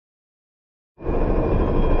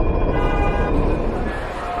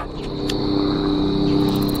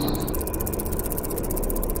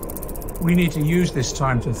We need to use this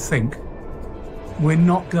time to think. We're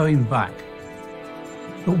not going back.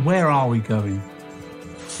 But where are we going?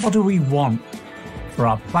 What do we want for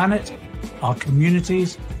our planet, our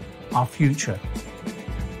communities, our future?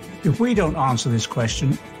 If we don't answer this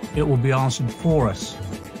question, it will be answered for us,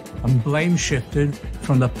 and blame shifted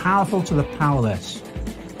from the powerful to the powerless.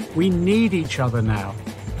 We need each other now.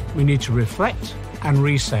 We need to reflect and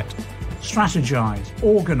reset, strategize,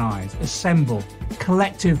 organize, assemble,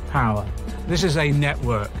 collective power. This is a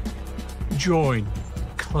network. Join,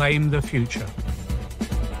 claim the future.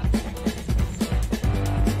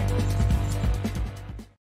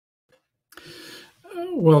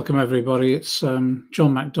 Welcome everybody, it's John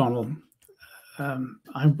Mcdonnell.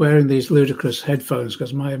 I'm wearing these ludicrous headphones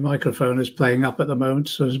because my microphone is playing up at the moment,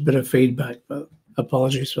 so there's a bit of feedback, but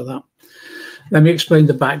apologies for that. Let me explain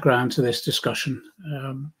the background to this discussion.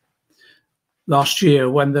 Last year,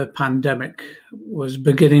 when the pandemic was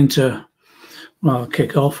beginning to,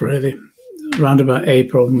 kick off really, around about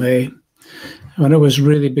April, May, when it was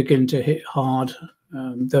really beginning to hit hard,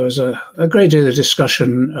 there was a great deal of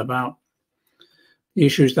discussion about the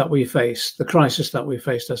issues that we faced, the crisis that we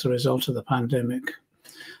faced as a result of the pandemic,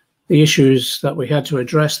 the issues that we had to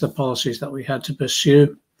address, the policies that we had to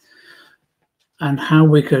pursue, and how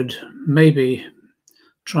we could maybe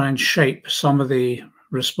try and shape some of the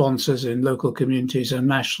responses in local communities and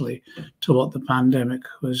nationally to what the pandemic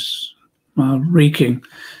was wreaking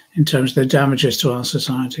in terms of the damages to our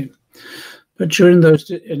society. But during those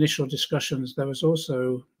initial discussions, there was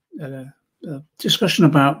also a discussion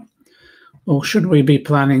about, well, should we be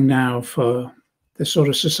planning now for the sort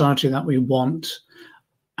of society that we want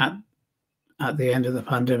at the end of the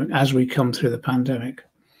pandemic, as we come through the pandemic?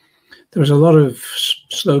 There was a lot of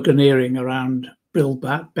sloganeering around build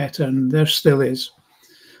back better, and there still is.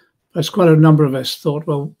 But quite a number of us thought,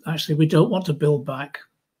 well, actually, we don't want to build back.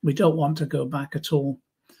 We don't want to go back at all.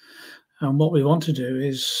 And what we want to do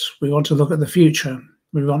is we want to look at the future.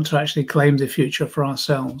 We want to actually claim the future for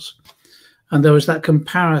ourselves. And there was that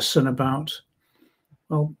comparison about,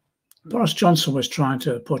 well, Boris Johnson was trying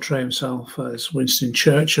to portray himself as Winston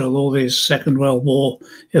Churchill, all these Second World War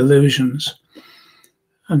illusions.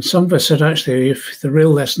 And some of us said, actually, if the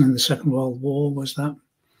real lesson in the Second World War was that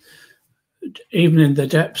even in the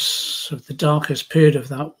depths of the darkest period of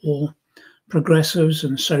that war, progressives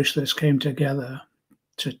and socialists came together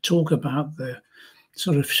to talk about the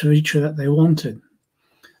sort of future that they wanted.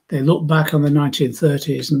 They looked back on the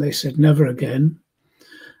 1930s and they said, never again.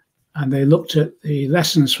 And they looked at the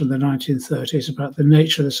lessons from the 1930s about the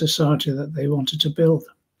nature of the society that they wanted to build.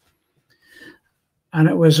 And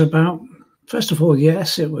it was about, first of all,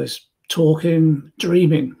 yes, it was talking,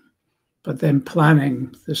 dreaming, but then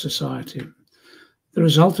planning the society. The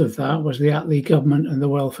result of that was the Attlee government and the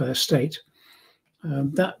welfare state.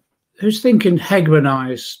 Whose thinking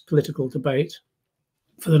hegemonized political debate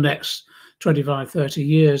for the next 25, 30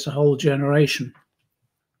 years, a whole generation.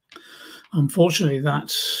 Unfortunately,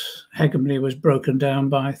 that hegemony was broken down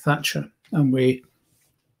by Thatcher, and we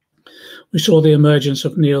saw the emergence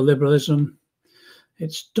of neoliberalism,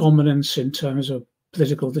 its dominance in terms of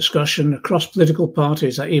political discussion across political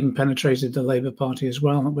parties that even penetrated the Labour Party as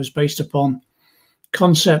well. It was based upon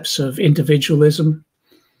concepts of individualism,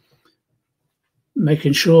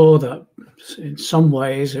 making sure that in some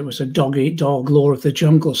ways it was a dog-eat-dog, law of the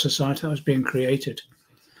jungle society that was being created.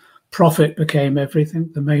 Profit became everything,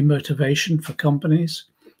 the main motivation for companies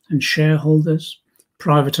and shareholders.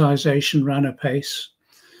 Privatization ran apace.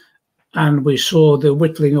 And we saw the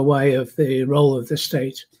whittling away of the role of the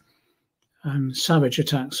state and savage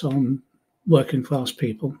attacks on working class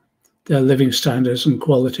people, their living standards and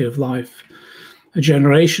quality of life. A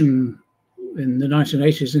generation in the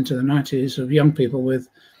 1980s into the 90s of young people with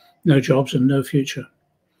no jobs and no future.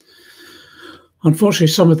 Unfortunately,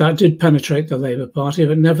 some of that did penetrate the Labour Party,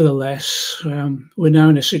 but nevertheless, we're now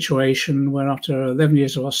in a situation where after 11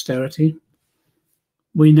 years of austerity,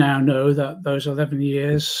 we now know that those 11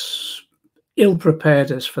 years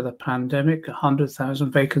ill-prepared us for the pandemic,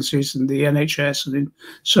 100,000 vacancies in the NHS and in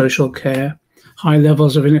social care, high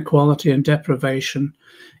levels of inequality and deprivation,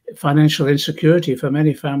 financial insecurity for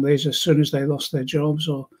many families as soon as they lost their jobs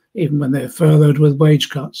or even when they're furloughed with wage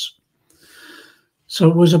cuts. So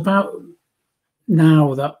it was about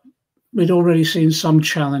now that we'd already seen some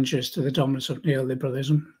challenges to the dominance of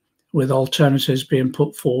neoliberalism, with alternatives being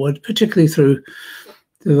put forward, particularly through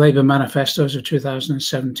the Labour manifestos of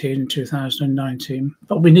 2017 and 2019.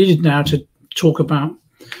 But we needed now to talk about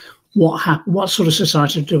what sort of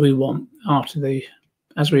society do we want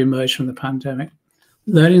as we emerge from the pandemic,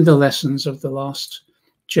 learning the lessons of the last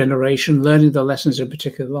generation, learning the lessons in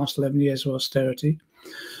particular the last 11 years of austerity,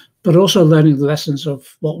 but also learning the lessons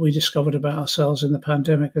of what we discovered about ourselves in the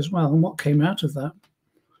pandemic as well. And what came out of that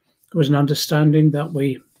was an understanding that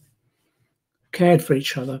we cared for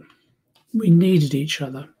each other. We needed each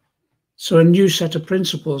other. So a new set of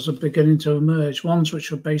principles are beginning to emerge, ones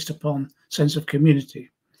which are based upon sense of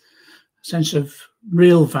community, a sense of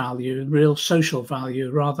real value, real social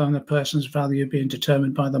value, rather than a person's value being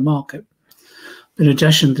determined by the market. In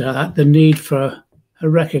addition to that, the need for a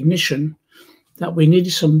recognition that we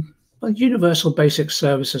needed some universal basic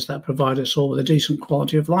services that provide us all with a decent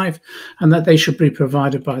quality of life, and that they should be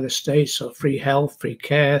provided by the state. So free health, free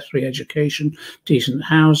care, free education, decent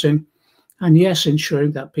housing, and yes,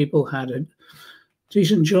 ensuring that people had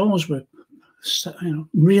decent jobs with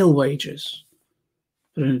real wages.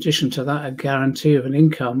 But in addition to that, a guarantee of an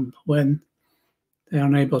income when they're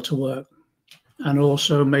unable to work, and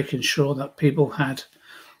also making sure that people had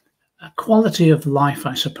a quality of life,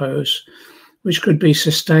 I suppose, which could be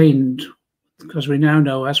sustained, because we now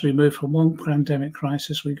know as we move from one pandemic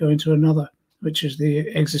crisis, we go into another, which is the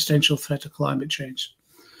existential threat of climate change.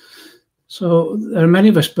 So there are many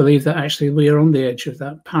of us believe that actually we are on the edge of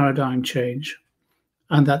that paradigm change,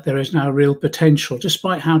 and that there is now real potential,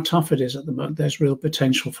 despite how tough it is at the moment, there's real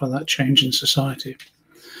potential for that change in society.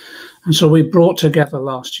 And so we brought together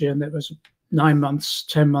last year, and it was 9 months,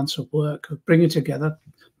 10 months of work of bringing together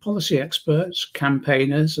policy experts,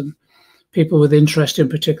 campaigners, and people with interest in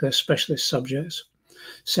particular specialist subjects,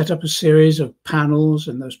 set up a series of panels,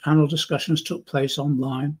 and those panel discussions took place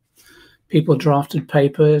online. People drafted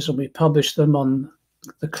papers and we published them on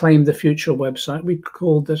the Claim the Future website. We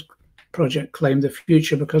called this project Claim the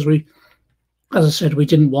Future because we, as I said, we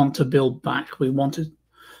didn't want to build back. We wanted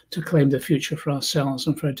to claim the future for ourselves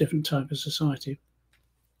and for a different type of society.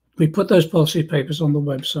 We put those policy papers on the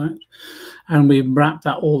website and we wrapped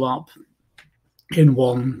that all up in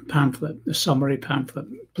one pamphlet, a summary pamphlet.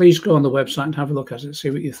 Please go on the website and have a look at it, see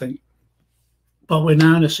what you think. But we're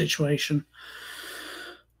now in a situation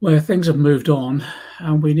where things have moved on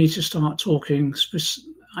and we need to start talking,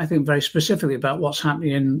 I think, very specifically about what's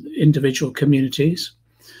happening in individual communities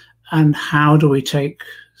and how do we take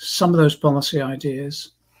some of those policy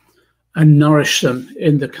ideas and nourish them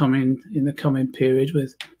in the coming period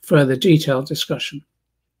with further detailed discussion.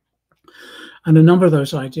 And a number of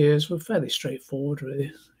those ideas were fairly straightforward,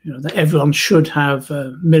 really. That everyone should have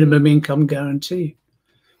a minimum income guarantee.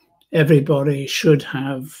 Everybody should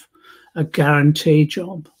have a guaranteed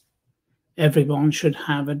job. Everyone should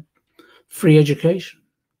have a free education,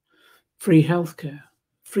 free healthcare,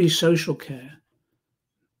 free social care.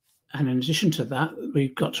 And in addition to that,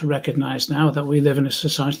 we've got to recognize now that we live in a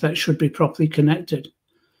society that should be properly connected.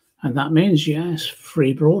 And that means, yes,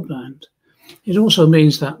 free broadband. It also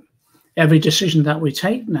means that every decision that we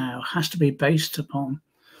take now has to be based upon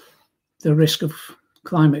the risk of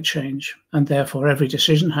climate change, and therefore every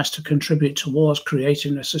decision has to contribute towards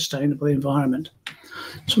creating a sustainable environment.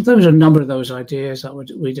 So there was a number of those ideas that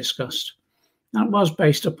we discussed. That was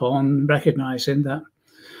based upon recognizing that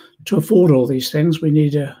to afford all these things, we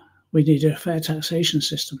need a fair taxation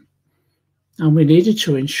system. And we needed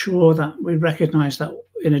to ensure that we recognize that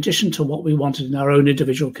in addition to what we wanted in our own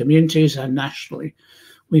individual communities and nationally,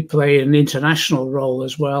 we play an international role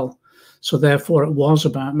as well. So therefore, it was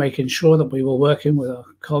about making sure that we were working with our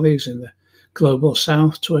colleagues in the Global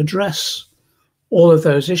South to address all of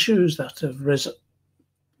those issues that have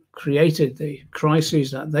created the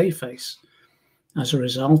crises that they face as a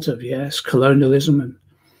result of, yes, colonialism and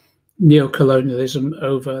neo-colonialism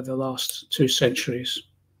over the last 2 centuries.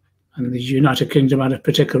 And the United Kingdom had a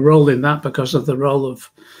particular role in that because of the role of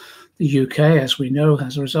the UK, as we know,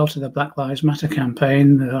 as a result of the Black Lives Matter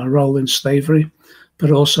campaign, our role in slavery,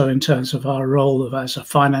 but also in terms of our role as a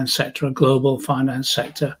finance sector, a global finance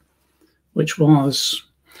sector, which was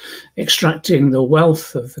extracting the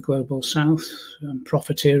wealth of the Global South and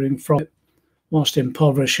profiteering from it, whilst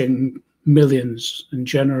impoverishing millions and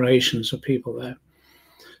generations of people there.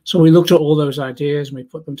 So we looked at all those ideas and we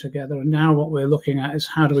put them together. And now what we're looking at is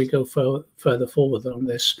how do we go further forward on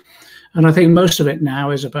this? And I think most of it now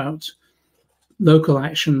is about local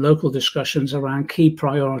action, local discussions around key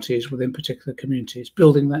priorities within particular communities,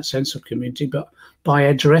 building that sense of community, but by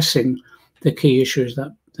addressing the key issues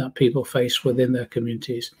that people face within their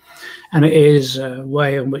communities. And it is a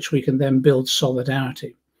way in which we can then build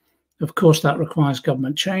solidarity. Of course, that requires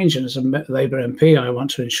government change. And as a Labour MP, I want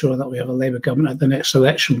to ensure that we have a Labour government at the next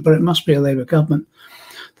election, but it must be a Labour government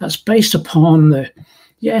that's based upon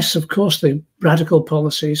yes, of course, the radical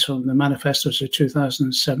policies from the manifestos of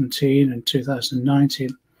 2017 and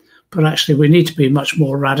 2019. But actually, we need to be much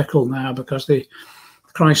more radical now because the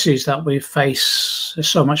crises that we face are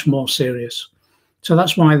so much more serious. So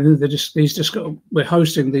that's why we're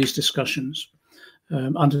hosting these discussions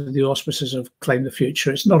under the auspices of Claim the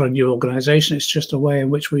Future. It's not a new organisation, it's just a way in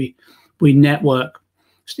which we network.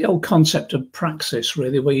 It's the old concept of praxis,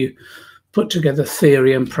 really, where you put together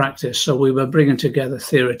theory and practice. So we were bringing together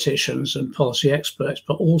theoreticians and policy experts,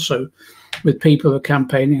 but also with people who are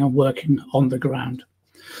campaigning and working on the ground.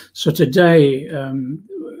 So today,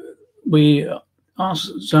 we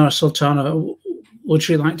asked Zarah Sultana, would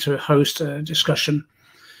she like to host a discussion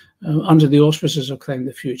under the auspices of Claim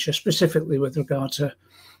the Future, specifically with regard to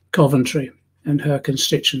Coventry and her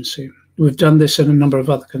constituency. We've done this in a number of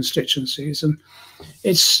other constituencies, and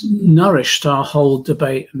it's nourished our whole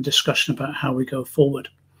debate and discussion about how we go forward.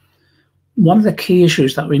 One of the key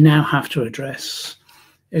issues that we now have to address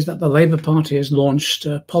is that the Labour Party has launched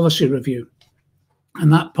a policy review,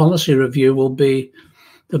 and that policy review will be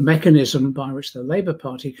the mechanism by which the Labour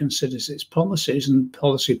Party considers its policies and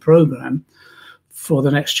policy programme for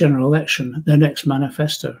the next general election, the next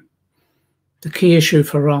manifesto. The key issue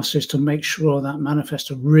for us is to make sure that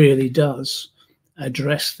manifesto really does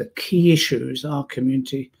address the key issues our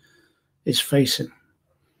community is facing.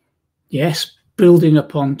 Yes, building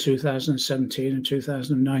upon 2017 and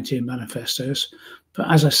 2019 manifestos,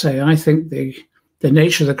 but as I say, I think the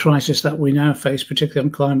nature of the crisis that we now face, particularly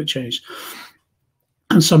on climate change,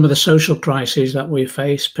 and some of the social crises that we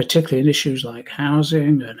face, particularly in issues like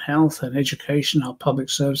housing and health and education, our public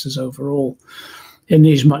services overall, it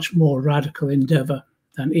needs much more radical endeavour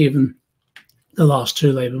than even the last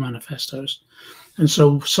two Labour manifestos. And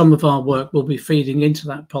so some of our work will be feeding into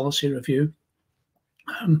that policy review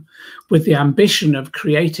with the ambition of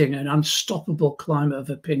creating an unstoppable climate of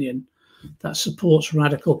opinion that supports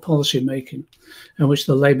radical policy making, and which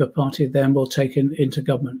the Labour Party then will take into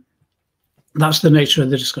government. That's the nature of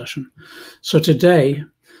the discussion. So today,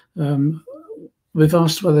 we've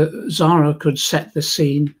asked whether Zarah could set the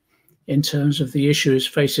scene in terms of the issues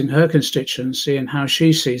facing her constituency and how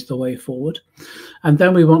she sees the way forward. And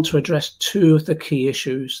then we want to address two of the key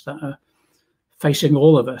issues that are facing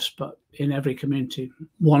all of us, but in every community.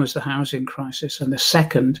 One is the housing crisis, and the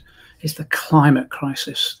second is the climate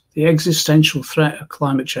crisis, the existential threat of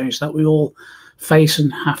climate change that we all face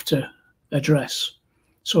and have to address.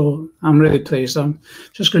 So I'm really pleased. I'm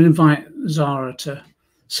just going to invite Zarah to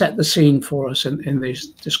set the scene for us in these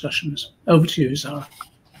discussions. Over to you, Zarah.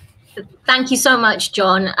 Thank you so much,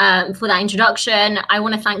 John, for that introduction. I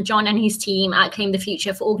want to thank John and his team at Claim the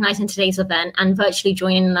Future for organising today's event and virtually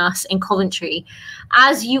joining us in Coventry.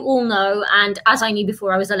 As you all know, and as I knew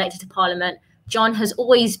before I was elected to Parliament, John has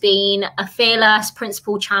always been a fearless,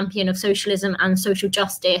 principled champion of socialism and social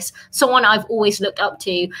justice, someone I've always looked up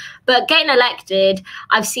to. But getting elected,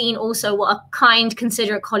 I've seen also what a kind,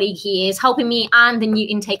 considerate colleague he is, helping me and the new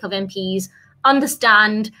intake of MPs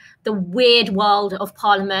understand the weird world of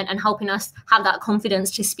Parliament and helping us have that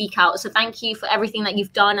confidence to speak out. So thank you for everything that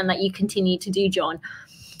you've done and that you continue to do, John.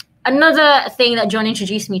 Another thing that John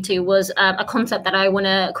introduced me to was a concept that I want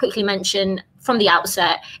to quickly mention from the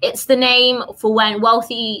outset. It's the name for when the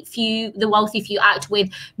wealthy few act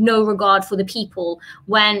with no regard for the people,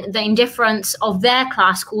 when the indifference of their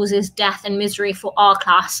class causes death and misery for our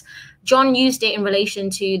class. John used it in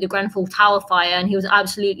relation to the Grenfell Tower fire, and he was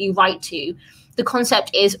absolutely right to. The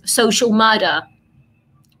concept is social murder.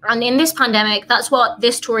 And in this pandemic, that's what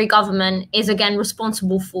this Tory government is again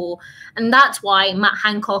responsible for. And that's why Matt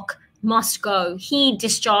Hancock must go. He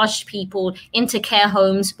discharged people into care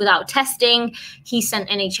homes without testing. He sent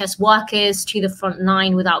NHS workers to the front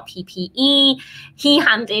line without PPE. He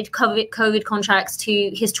handed COVID contracts to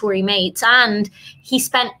his Tory mates, and he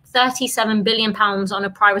spent £37 billion on a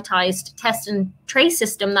privatised test and trace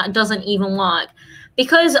system that doesn't even work.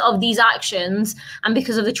 Because of these actions and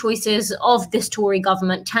because of the choices of this Tory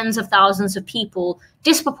government, tens of thousands of people,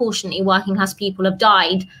 disproportionately working class people, have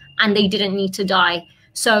died, and they didn't need to die.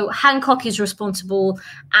 So Hancock is responsible,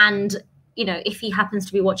 and you know, if he happens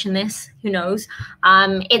to be watching this, who knows,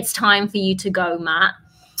 it's time for you to go, Matt.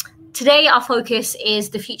 Today, our focus is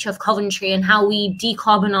the future of Coventry and how we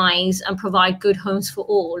decarbonise and provide good homes for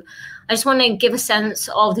all. I just want to give a sense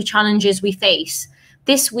of the challenges we face.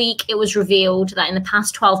 This week, it was revealed that in the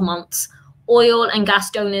past 12 months, oil and gas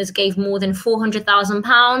donors gave more than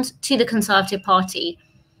 £400,000 to the Conservative Party.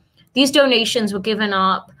 These donations were given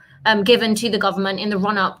to the government in the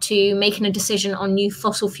run-up to making a decision on new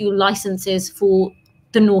fossil fuel licenses for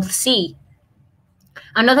the North Sea.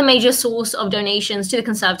 Another major source of donations to the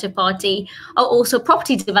Conservative Party are also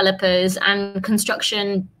property developers and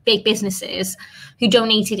construction big businesses who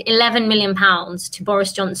donated £11 million to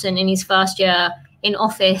Boris Johnson in his first year in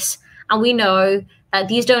office. And we know that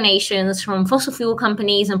these donations from fossil fuel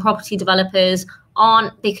companies and property developers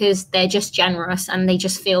aren't because they're just generous and they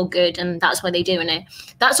just feel good and that's why they're doing it.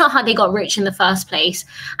 That's not how they got rich in the first place.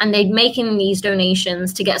 And they're making these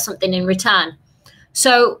donations to get something in return.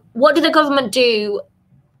 So what did the government do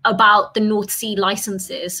about the North Sea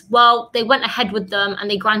licenses? Well, they went ahead with them and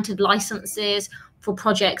they granted licenses for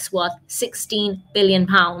projects worth £16 billion.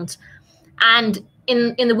 And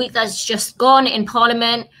in the week that's just gone in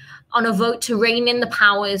Parliament, on a vote to rein in the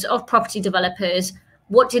powers of property developers,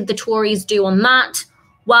 what did the Tories do on that?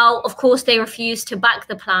 Well, of course, they refused to back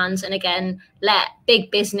the plans and again, let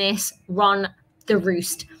big business run the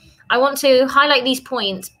roost. I want to highlight these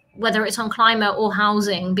points, whether it's on climate or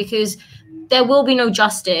housing, because there will be no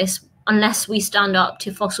justice unless we stand up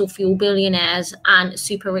to fossil fuel billionaires and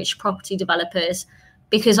super rich property developers,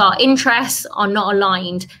 because our interests are not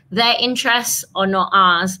aligned. Their interests are not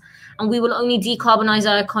ours. And we will only decarbonize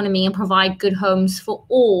our economy and provide good homes for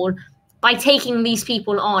all by taking these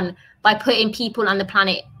people on, by putting people and the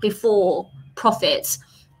planet before profits.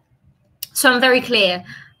 So I'm very clear.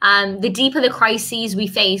 The deeper the crises we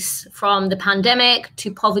face, from the pandemic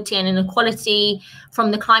to poverty and inequality,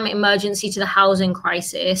 from the climate emergency to the housing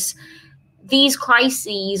crisis, these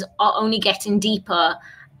crises are only getting deeper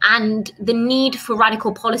and the need for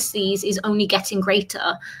radical policies is only getting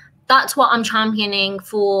greater. That's what I'm championing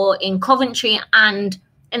for in Coventry and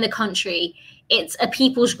in the country. It's a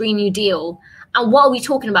People's Green New Deal. And what are we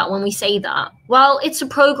talking about when we say that? Well, it's a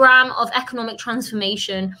program of economic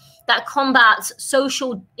transformation that combats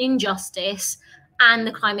social injustice and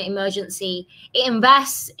the climate emergency. It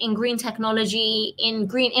invests in green technology, in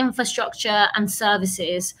green infrastructure and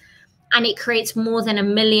services, and it creates more than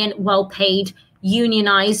 1 million well-paid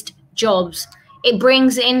unionized jobs. It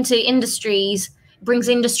brings industries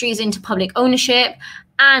into public ownership,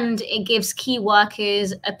 and it gives key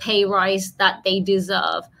workers a pay rise that they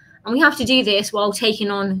deserve. And we have to do this while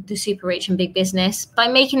taking on the super rich and big business by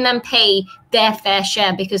making them pay their fair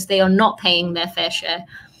share, because they are not paying their fair share.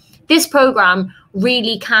 This program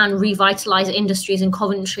really can revitalize industries in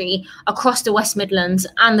Coventry, across the West Midlands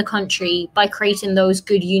and the country, by creating those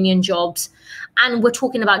good union jobs. And we're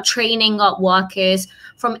talking about training up workers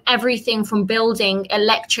from everything from building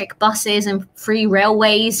electric buses and free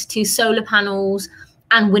railways to solar panels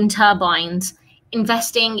and wind turbines,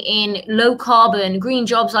 investing in low carbon green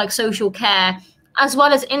jobs like social care, as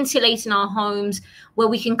well as insulating our homes where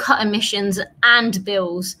we can cut emissions and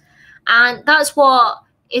bills. And that's what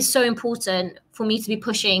is so important for me to be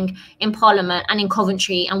pushing in Parliament and in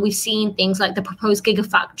Coventry. And we've seen things like the proposed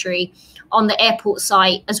gigafactory on the airport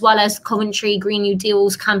site, as well as Coventry Green New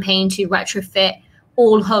Deal's campaign to retrofit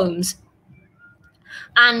all homes.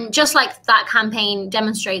 And just like that campaign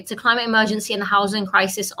demonstrates, the climate emergency and the housing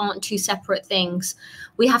crisis aren't two separate things.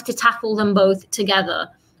 We have to tackle them both together.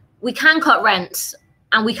 We can cut rents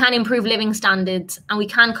and we can improve living standards, and we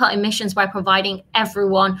can cut emissions by providing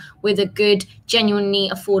everyone with a good, genuinely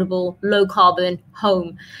affordable, low carbon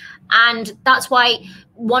home. And that's why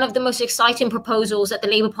one of the most exciting proposals that the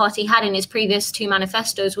Labour Party had in its previous 2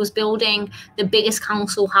 manifestos was building the biggest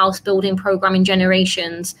council house building programme in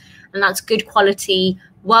generations. And that's good quality,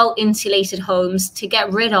 well-insulated homes to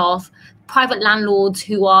get rid of private landlords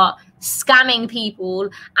who are scamming people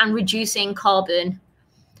and reducing carbon.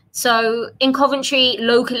 So in Coventry,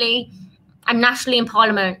 locally and nationally in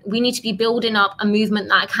Parliament, we need to be building up a movement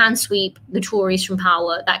that can sweep the Tories from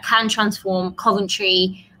power, that can transform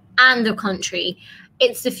Coventry and the country.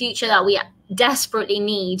 It's the future that we desperately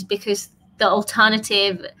need, because the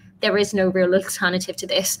alternative, there is no real alternative to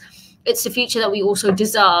this. It's the future that we also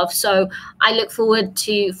deserve. So I look forward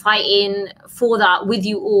to fighting for that with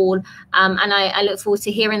you all. And I look forward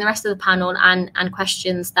to hearing the rest of the panel and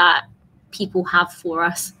questions that people have for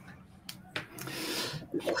us.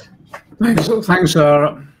 Thanks,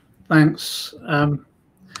 Zarah. Thanks.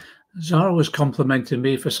 Zarah was complimenting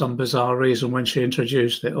me for some bizarre reason when she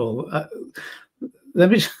introduced it all.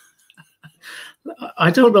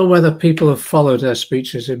 I don't know whether people have followed her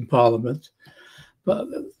speeches in Parliament, but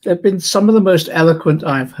they've been some of the most eloquent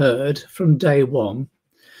I've heard from day one.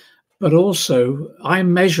 But also, I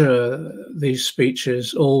measure these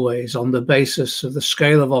speeches always on the basis of the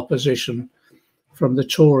scale of opposition from the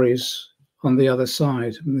Tories on the other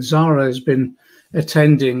side. And Zarah has been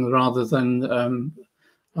attending rather than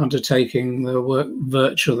undertaking the work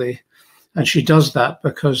virtually. And she does that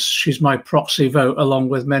because she's my proxy vote, along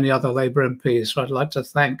with many other Labour MPs. So I'd like to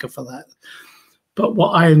thank her for that. But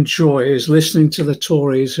what I enjoy is listening to the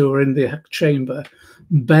Tories who are in the chamber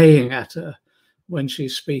baying at her when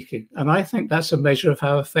she's speaking. And I think that's a measure of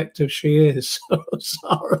how effective she is. So,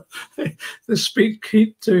 Zarah,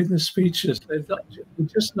 keep doing the speeches. They're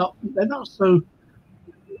not so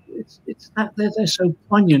it's that they're so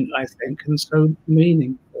poignant, I think, and so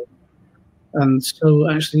meaningful. And so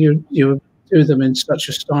actually you do them in such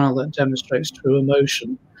a style that demonstrates true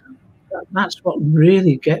emotion. That's what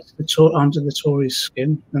really gets under the Tories'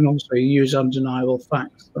 skin, and also you use undeniable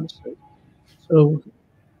facts. That's it. So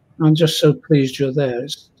I'm just so pleased you're there.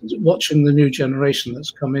 Watching the new generation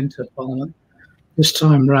that's come into Parliament this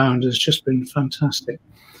time round has just been fantastic.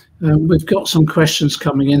 We've got some questions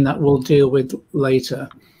coming in that we'll deal with later.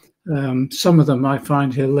 Some of them I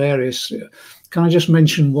find hilarious. Can I just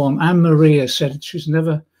mention one? Anne-Maria said she's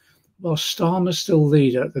never, while Starmer's still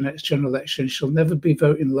leader at the next general election, she'll never be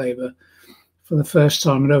voting Labour for the first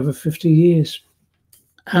time in over 50 years.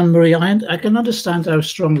 Anne-Marie, I can understand how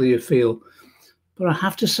strongly you feel, but I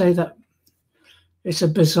have to say that it's a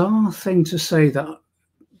bizarre thing to say that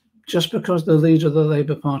just because the leader of the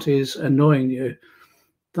Labour Party is annoying you,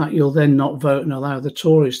 that you'll then not vote and allow the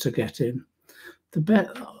Tories to get in. The bet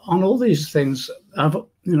on all these things,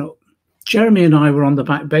 Jeremy and I were on the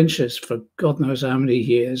back benches for God knows how many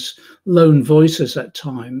years, lone voices at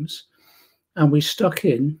times, and we stuck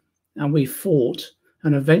in and we fought,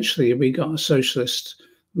 and eventually we got a socialist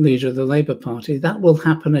leader of the Labour Party. That will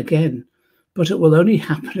happen again, but it will only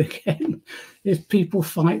happen again if people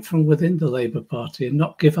fight from within the Labour Party and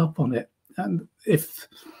not give up on it. And if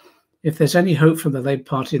there's any hope for the Labour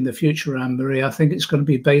Party in the future, Anne-Marie, I think it's going to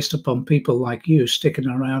be based upon people like you sticking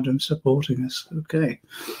around and supporting us. Okay,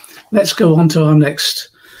 let's go on to our next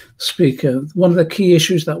speaker. One of the key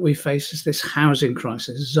issues that we face is this housing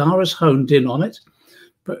crisis. Zarah's honed in on it,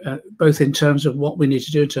 both in terms of what we need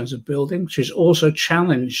to do in terms of building. She's also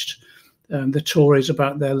challenged the Tories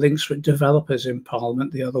about their links with developers in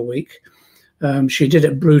Parliament the other week. She did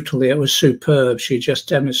it brutally. It was superb. She just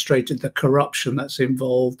demonstrated the corruption that's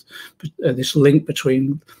involved, this link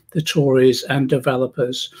between the Tories and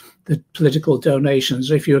developers, the political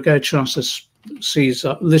donations. If you get a chance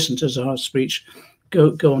to listen to Zarah's speech,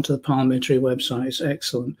 go onto the parliamentary website. It's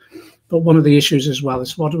excellent. But one of the issues as well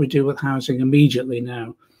is what do we do with housing immediately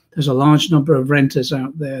now? There's a large number of renters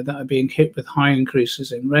out there that are being hit with high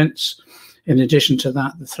increases in rents. In addition to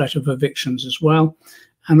that, the threat of evictions as well.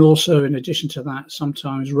 And also, in addition to that,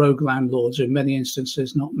 sometimes rogue landlords, in many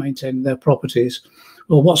instances, not maintaining their properties.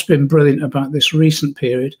 Well, what's been brilliant about this recent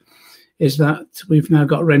period is that we've now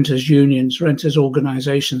got renters' unions, renters'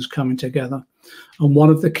 organisations coming together. And one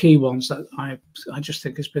of the key ones that I just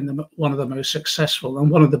think has been one of the most successful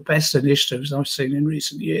and one of the best initiatives I've seen in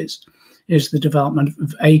recent years is the development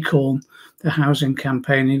of ACORN, the housing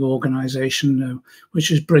campaigning organisation, which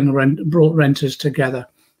has brought renters together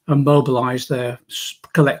and mobilise their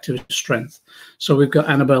collective strength. So we've got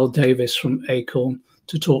Annabel Davies from ACORN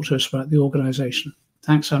to talk to us about the organisation.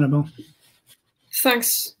 Thanks, Annabel.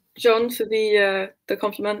 Thanks, John, for the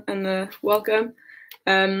compliment and the welcome.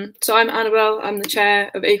 So I'm Annabel. I'm the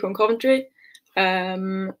chair of ACORN Coventry.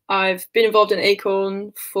 I've been involved in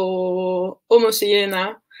ACORN for almost a year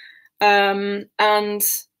now. And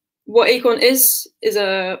what ACORN is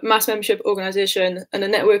a mass membership organisation and a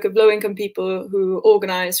network of low-income people who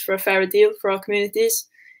organise for a fairer deal for our communities.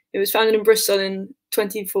 It was founded in Bristol in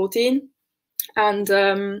 2014.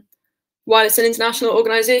 And while it's an international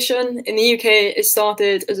organisation, in the UK it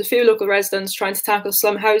started as a few local residents trying to tackle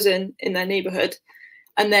slum housing in their neighbourhood.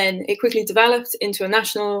 And then it quickly developed into a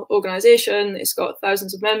national organisation. It's got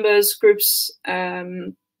thousands of members, groups,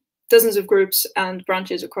 dozens of groups and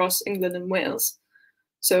branches across England and Wales.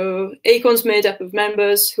 So ACORN's made up of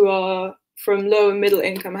members who are from low and middle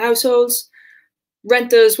income households,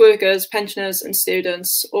 renters, workers, pensioners and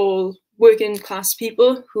students, all working class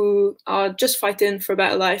people who are just fighting for a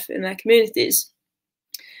better life in their communities.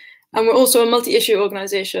 And we're also a multi-issue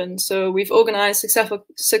organisation. So we've organised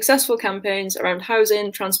successful campaigns around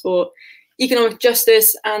housing, transport, economic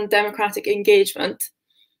justice and democratic engagement.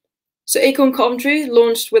 So ACORN Coventry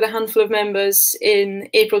launched with a handful of members in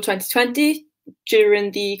April 2020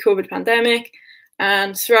 during the COVID pandemic.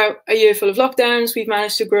 And throughout a year full of lockdowns, we've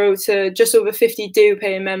managed to grow to just over 50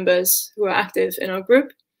 due-paying members who are active in our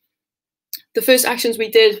group. The first actions we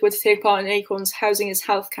did were to take part in ACORN's Housing is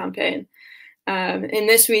Health campaign. In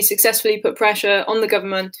this, we successfully put pressure on the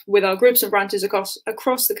government with our groups and branches across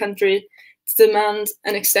the country to demand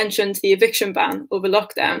an extension to the eviction ban over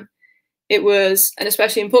lockdown. It was an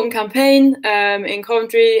especially important campaign in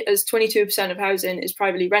Coventry, as 22% of housing is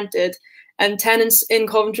privately rented, and tenants in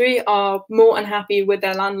Coventry are more unhappy with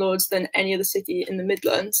their landlords than any other city in the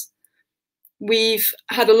Midlands. We've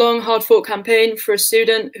had a long, hard-fought campaign for a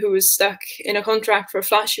student who was stuck in a contract for a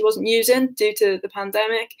flat she wasn't using due to the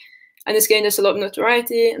pandemic, and this gained us a lot of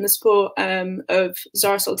notoriety and the support of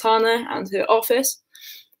Zarah Sultana and her office.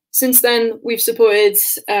 Since then, we've supported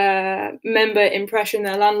member in pressuring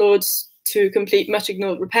their landlords to complete much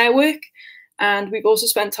ignored repair work. And we've also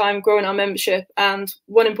spent time growing our membership. And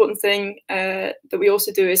one important thing that we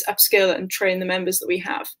also do is upskill and train the members that we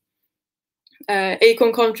have.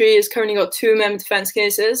 ACORN Coventry has currently got 2 member defence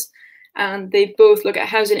cases, and they both look at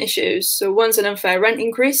housing issues. So one's an unfair rent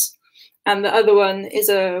increase, and the other one is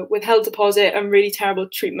a withheld deposit and really terrible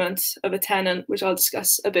treatment of a tenant, which I'll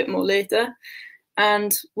discuss a bit more later.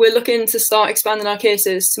 And we're looking to start expanding our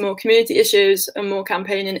cases to more community issues and more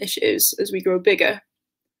campaigning issues as we grow bigger.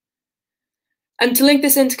 And to link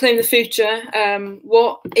this into Claim the Future,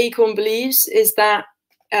 what ACORN believes is that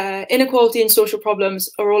inequality and social problems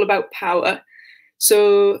are all about power.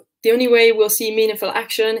 So the only way we'll see meaningful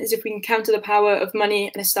action is if we can counter the power of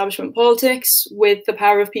money and establishment politics with the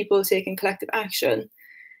power of people taking collective action.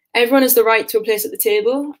 Everyone has the right to a place at the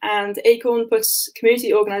table, and ACORN puts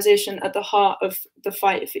community organisation at the heart of the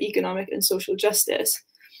fight for economic and social justice.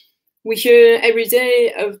 We hear every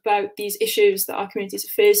day about these issues that our communities are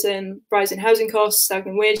facing: rising housing costs,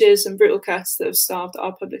 stagnant wages, and brutal cuts that have starved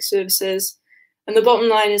our public services. And the bottom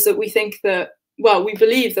line is that we think that, well, we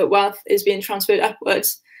believe that wealth is being transferred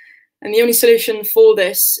upwards. And the only solution for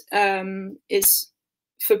this is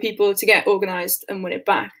for people to get organised and win it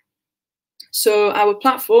back. So our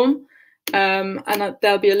platform, and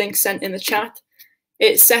there'll be a link sent in the chat,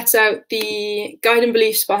 it sets out the guiding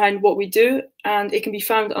beliefs behind what we do, and it can be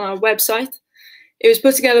found on our website. It was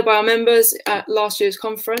put together by our members at last year's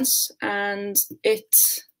conference, and I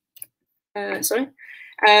don't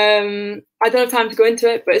have time to go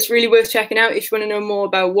into it, but it's really worth checking out if you want to know more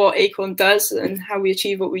about what ACORN does and how we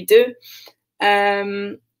achieve what we do.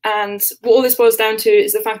 And what all this boils down to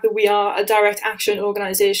is the fact that we are a direct action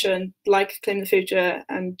organisation, like Claim the Future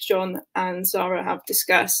and John and Zarah have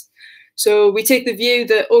discussed. So we take the view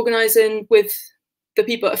that organising with the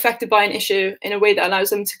people affected by an issue in a way that allows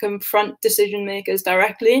them to confront decision makers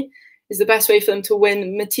directly is the best way for them to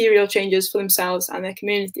win material changes for themselves and their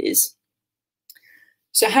communities.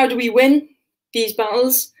 So how do we win these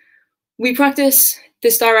battles? We practice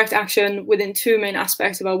this direct action within 2 main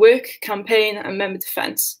aspects of our work: campaign and member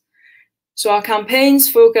defence. So our campaigns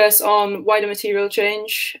focus on wider material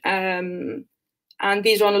change, and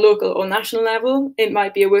these are on a local or national level. It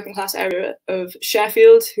might be a working class area of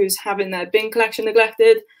Sheffield who's having their bin collection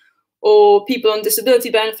neglected, or people on disability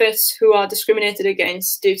benefits who are discriminated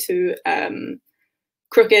against due to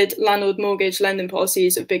crooked landlord mortgage lending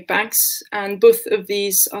policies of big banks. And both of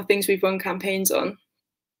these are things we've run campaigns on.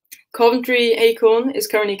 Coventry ACORN is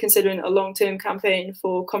currently considering a long-term campaign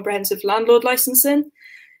for comprehensive landlord licensing.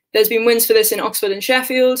 There's been wins for this in Oxford and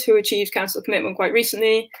Sheffield, who achieved council commitment quite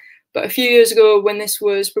recently. But a few years ago, when this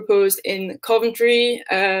was proposed in Coventry,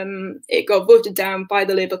 it got voted down by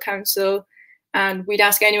the Labour Council. And we'd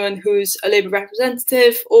ask anyone who's a Labour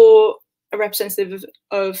representative or a representative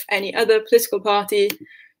of any other political party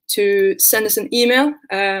to send us an email.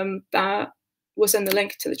 That we'll send the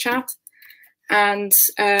link to the chat. And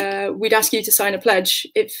we'd ask you to sign a pledge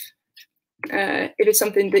if it's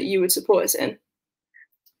something that you would support us in.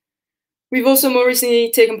 We've also more recently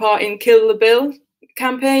taken part in Kill the Bill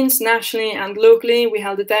campaigns nationally and locally. We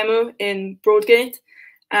held a demo in Broadgate,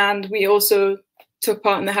 and we also took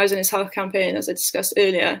part in the Housing is Health campaign, as I discussed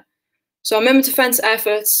earlier. So our member defence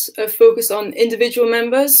efforts are focused on individual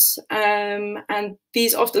members, and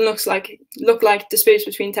these often look like disputes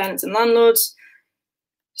between tenants and landlords,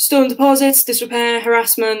 stolen deposits, disrepair,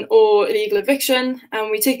 harassment, or illegal eviction. And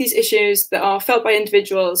we take these issues that are felt by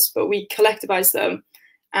individuals, but we collectivise them.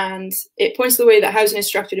 And it points to the way that housing is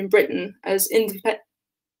structured in Britain, as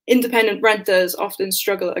independent renters often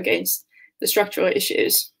struggle against the structural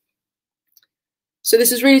issues. So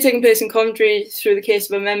this has really taken place in Coventry through the case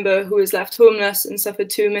of a member who was left homeless and suffered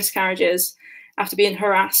 2 miscarriages after being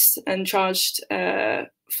harassed and charged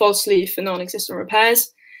falsely for non-existent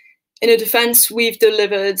repairs. In her defence, we've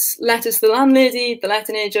delivered letters to the landlady, the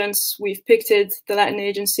letting agents, we've picketed the letting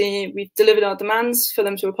agency, we've delivered our demands for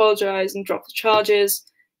them to apologise and drop the charges,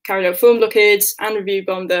 carried out phone blockades and review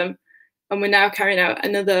bombed them, and we're now carrying out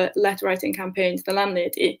another letter writing campaign to the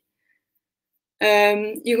landlady.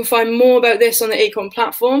 You can find more about this on the ACORN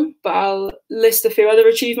platform, but I'll list a few other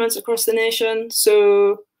achievements across the nation.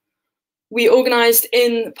 So we organised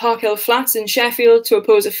in Parkhill Flats in Sheffield to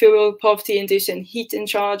oppose a fuel poverty-inducing heat in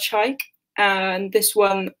charge hike, and this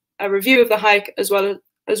won a review of the hike as well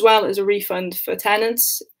as a refund for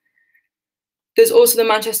tenants. There's also the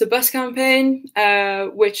Manchester Bus campaign,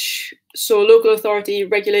 which saw local authority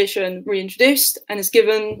regulation reintroduced and has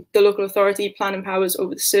given the local authority planning powers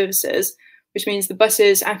over the services, which means the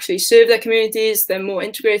buses actually serve their communities. They're more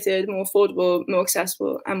integrated, more affordable, more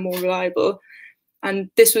accessible, and more reliable.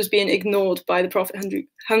 And this was being ignored by the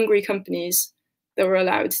profit-hungry companies that were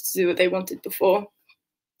allowed to do what they wanted before.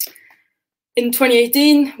 In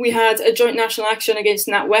 2018, we had a joint national action against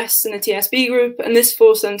NatWest and the TSB group, and this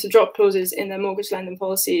forced them to drop clauses in their mortgage lending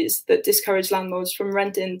policies that discourage landlords from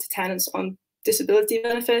renting to tenants on disability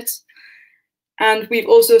benefits. And we've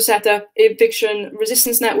also set up eviction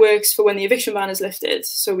resistance networks for when the eviction ban is lifted.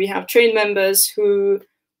 So we have trained members who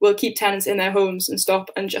will keep tenants in their homes and stop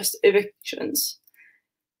unjust evictions.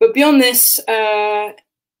 But beyond this,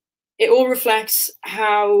 it all reflects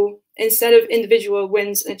how instead of individual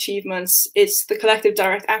wins and achievements, it's the collective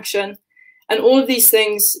direct action. And all of these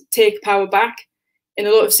things take power back. In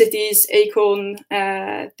a lot of cities, ACORN,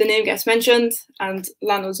 the name gets mentioned, and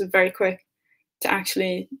landlords are very quick to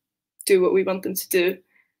actually do what we want them to do.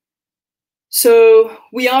 So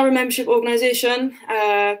we are a membership organisation,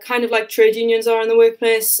 kind of like trade unions are in the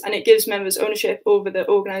workplace, and it gives members ownership over the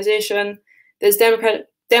organisation. There's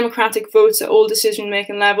democratic votes at all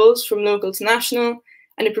decision-making levels, from local to national,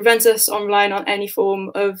 and it prevents us on relying on any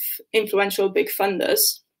form of influential big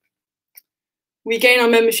funders. We gain our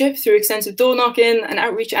membership through extensive door knocking and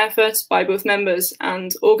outreach efforts by both members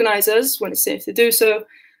and organisers when it's safe to do so.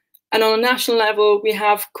 And on a national level, we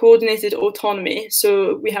have coordinated autonomy.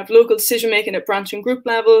 So we have local decision-making at branch and group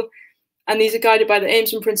level, and these are guided by the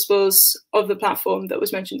aims and principles of the platform that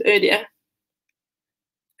was mentioned earlier.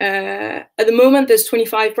 At the moment, there's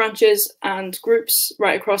 25 branches and groups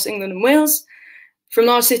right across England and Wales, from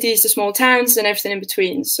large cities to small towns and everything in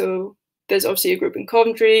between. So there's obviously a group in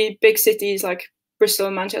Coventry, big cities like Bristol,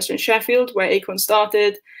 Manchester and Sheffield, where ACORN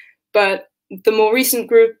started. But the more recent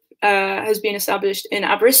group has been established in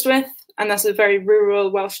Aberystwyth, and that's a very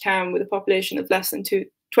rural Welsh town with a population of less than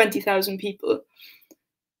 20,000 people.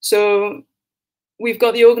 So we've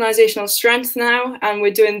got the organisational strength now, and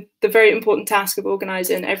we're doing the very important task of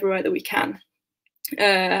organising everywhere that we can.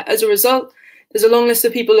 As a result, there's a long list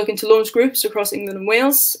of people looking to launch groups across England and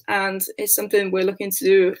Wales, and it's something we're looking to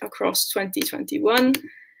do across 2021.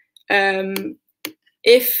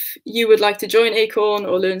 If you would like to join ACORN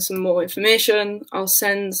or learn some more information, I'll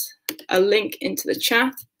send a link into the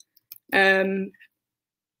chat.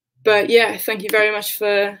 But yeah, thank you very much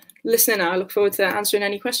for listening. I look forward to answering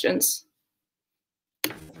any questions.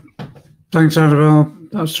 Thanks, Annabel.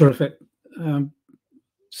 That was terrific.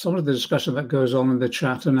 Some of the discussion that goes on in the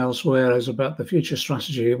chat and elsewhere is about the future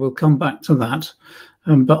strategy. We'll come back to that.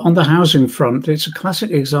 But on the housing front, it's a classic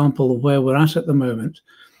example of where we're at the moment,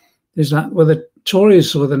 is that with the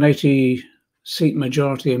Tories with an 80-seat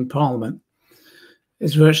majority in Parliament,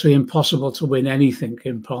 it's virtually impossible to win anything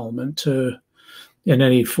in Parliament in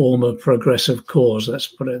any form of progressive cause, let's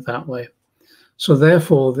put it that way. So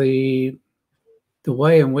therefore, the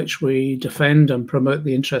way in which we defend and promote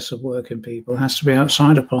the interests of working people has to be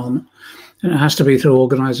outside of Parliament, and it has to be through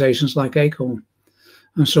organisations like ACORN.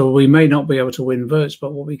 And so we may not be able to win votes,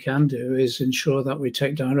 but what we can do is ensure that we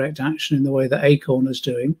take direct action in the way that ACORN is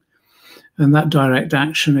doing. And that direct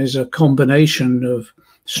action is a combination of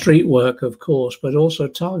street work, of course, but also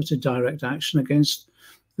targeted direct action against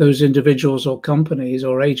those individuals or companies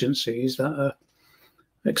or agencies that are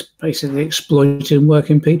basically exploiting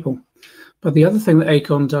working people. But the other thing that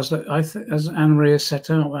ACORN does, that I think, as Anne-Marie has set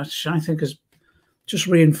out, which I think just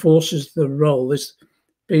reinforces the role, is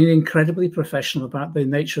being incredibly professional about the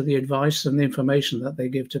nature of the advice and the information that they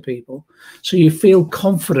give to people. So you feel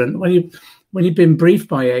confident when you've been briefed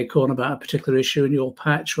by ACORN about a particular issue in your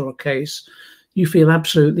patch or a case, you feel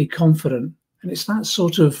absolutely confident. And it's that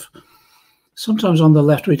sort of, sometimes on the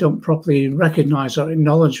left we don't properly recognise or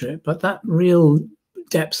acknowledge it, but that real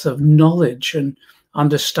depth of knowledge and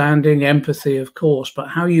understanding, empathy, of course, but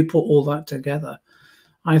how you put all that together,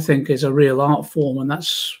 I think, is a real art form. And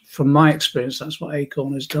that's, from my experience, that's what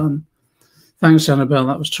ACORN has done. Thanks, Annabel.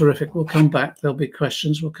 That was terrific. We'll come back. There'll be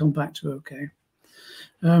questions. We'll come back to it, okay.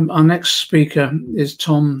 Our next speaker is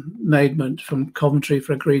Tom Maidment from Coventry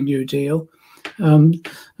for a Green New Deal.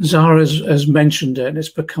 Zarah has mentioned it, and it's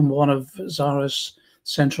become one of Zarah's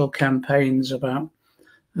central campaigns about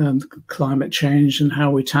climate change and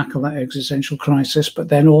how we tackle that existential crisis, but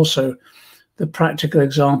then also the practical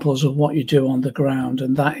examples of what you do on the ground,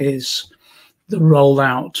 and that is the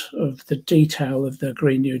rollout of the detail of the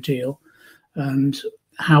Green New Deal and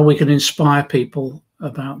how we can inspire people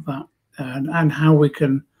about that and how we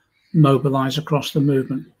can mobilise across the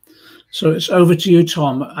movement. So it's over to you,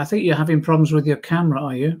 Tom. I think you're having problems with your camera,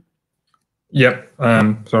 are you? Yep,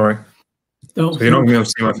 sorry. So you're not going to be able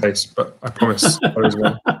to see my face, but I promise there is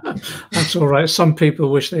one. That's all right. Some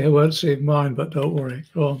people wish they weren't seeing mine, but don't worry.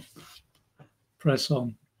 Go on. Press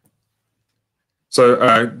on. So,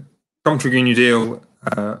 Coventry Green New Deal,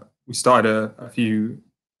 we started a few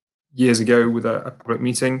years ago with a public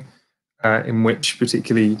meeting in which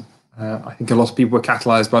particularly I think a lot of people were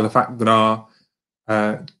catalysed by the fact that our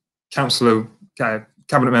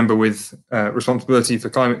cabinet member with responsibility for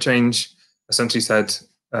climate change essentially said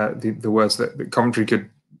the words that Coventry could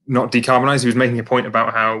not decarbonise. He was making a point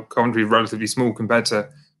about how Coventry is relatively small compared to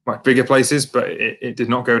much bigger places, but it did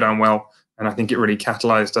not go down well, and I think it really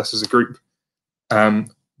catalysed us as a group.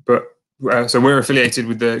 So we're affiliated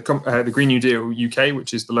with the Green New Deal UK,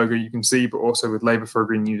 which is the logo you can see, but also with Labour for a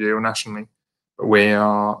Green New Deal nationally. But we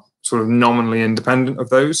are sort of nominally independent of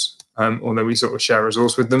those, although we sort of share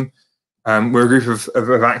resource with them. We're a group of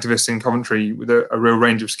activists in Coventry with a real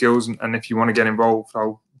range of skills, and if you want to get involved,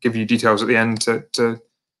 I'll give you details at the end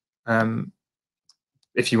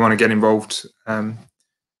if you want to get involved.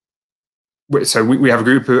 So we have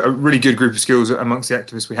a really good group of skills amongst the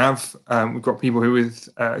activists we have. We've got people who with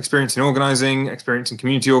experience in organising, experience in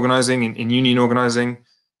community organising, in union organising.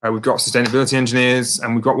 We've got sustainability engineers,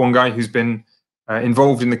 and we've got one guy who's been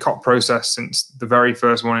involved in the COP process since the very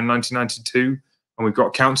first one in 1992. And we've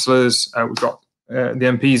got councillors, we've got the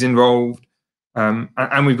MPs involved,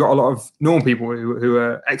 and we've got a lot of normal people who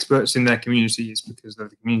are experts in their communities because of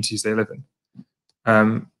the communities they live in.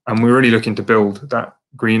 And we're really looking to build that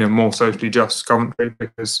greener, more socially just Coventry,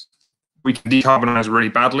 because we can decarbonise really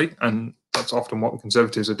badly, and that's often what the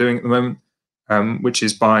Conservatives are doing at the moment, which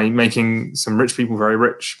is by making some rich people very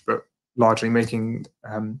rich, but largely making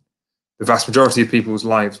the vast majority of people's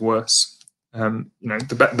lives worse.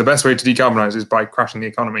 The best way to decarbonise is by crashing the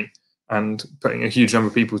economy and putting a huge number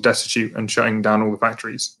of people destitute and shutting down all the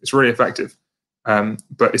factories. It's really effective,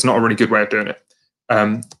 but it's not a really good way of doing it.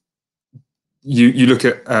 You look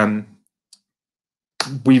at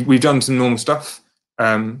we've done some normal stuff. No,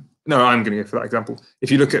 I'm going to go for that example. If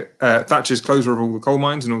you look at Thatcher's closure of all the coal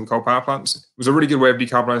mines and all the coal power plants, it was a really good way of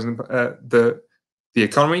decarbonising the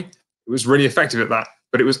economy. It was really effective at that,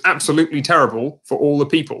 but it was absolutely terrible for all the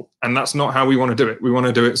people, and that's not how we want to do it. We want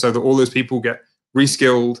to do it so that all those people get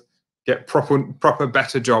reskilled, get proper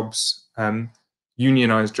better jobs,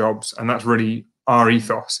 unionised jobs, and that's really our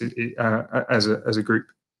ethos as a group.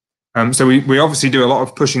 So we obviously do a lot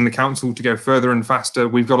of pushing the council to go further and faster.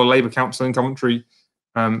 We've got a Labour council in Coventry,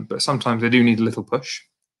 but sometimes they do need a little push.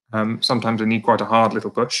 Sometimes they need quite a hard little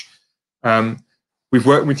push. We've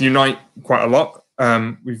worked with Unite quite a lot.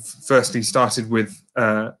 We've firstly started with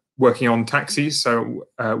working on taxis. So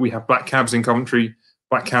we have black cabs in Coventry,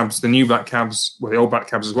 black cabs, the new black cabs, well, the old black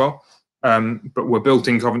cabs as well. But we're built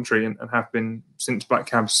in Coventry and have been since black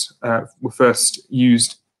cabs were first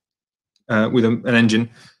used with an engine.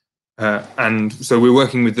 And so we're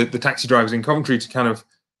working with the taxi drivers in Coventry to kind of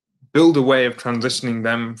build a way of transitioning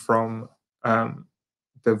them from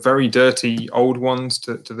the very dirty old ones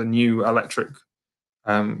to the new electric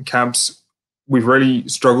cabs. We've really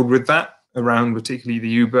struggled with that around particularly the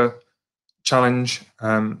Uber challenge.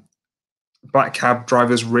 Black cab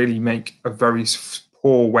drivers really make a very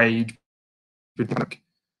poor wage,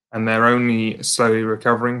 and they're only slowly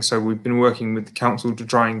recovering. So we've been working with the council to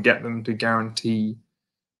try and get them to guarantee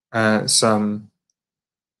some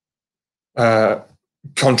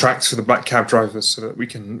contracts for the black cab drivers so that we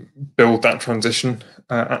can build that transition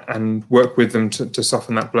and work with them to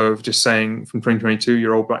soften that blow of just saying from 2022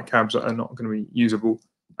 your old black cabs are not going to be usable.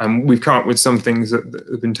 We've come up with some things that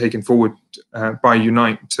have been taken forward by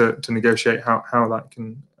Unite to negotiate how that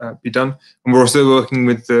can be done. And we're also working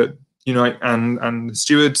with the Unite and the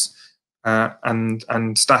stewards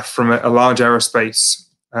and staff from a large aerospace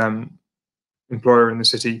employer in the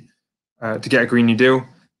city to get a Green New Deal,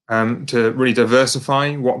 to really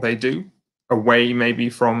diversify what they do away maybe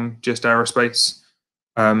from just aerospace,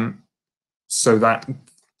 so that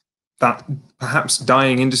perhaps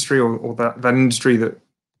dying industry or that industry that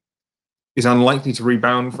is unlikely to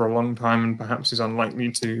rebound for a long time and perhaps is unlikely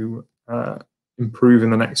to improve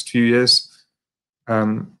in the next few years,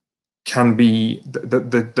 can be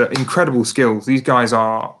the incredible skills. These guys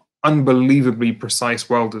are unbelievably precise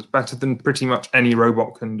welders, better than pretty much any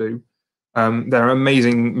robot can do. They're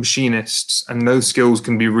amazing machinists, and those skills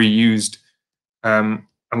can be reused. And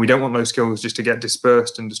we don't want those skills just to get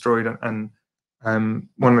dispersed and destroyed. And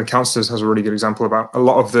one of the councillors has a really good example about a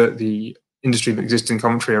lot of the industry that exists in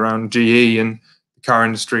Coventry around GE and the car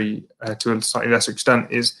industry to a slightly lesser extent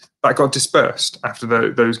is that got dispersed after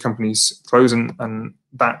those companies close, and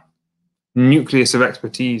that nucleus of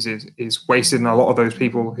expertise is wasted, and a lot of those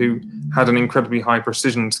people who had an incredibly high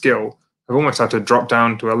precision skill have almost had to drop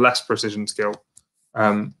down to a less precision skill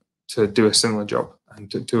to do a similar job.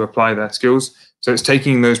 and to apply their skills. So it's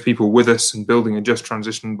taking those people with us and building a just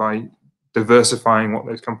transition by diversifying what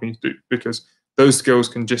those companies do, because those skills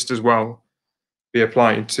can just as well be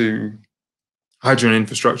applied to hydrogen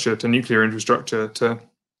infrastructure, to nuclear infrastructure, to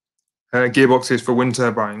gearboxes for wind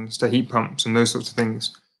turbines, to heat pumps and those sorts of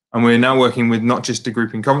things. And we're now working with not just a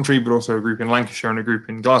group in Coventry, but also a group in Lancashire and a group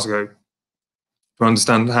in Glasgow to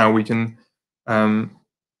understand how we can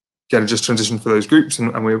get a just transition for those groups.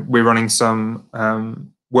 And we're running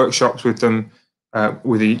some workshops with them,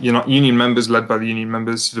 with the union members, led by the union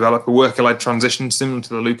members, to develop a worker-led transition similar to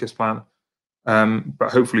the Lucas plan,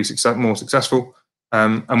 but hopefully more successful.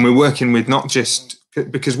 And we're working with not just,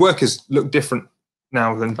 because workers look different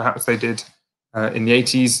now than perhaps they did in the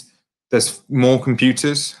 80s. There's more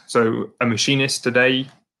computers. So a machinist today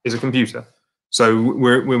is a computer. So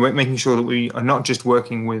we're making sure that we are not just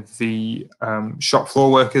working with the shop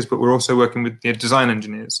floor workers, but we're also working with the design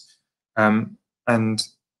engineers and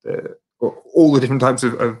all the different types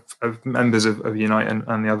of members of Unite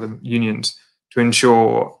and the other unions to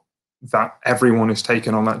ensure that everyone is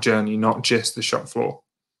taken on that journey, not just the shop floor.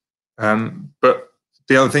 But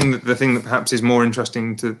the thing that perhaps is more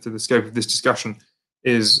interesting to the scope of this discussion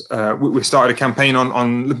is we started a campaign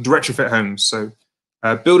on looking to retrofit homes. So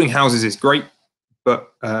building houses is great,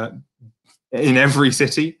 but in every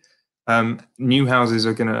city, new houses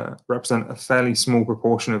are going to represent a fairly small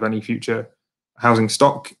proportion of any future housing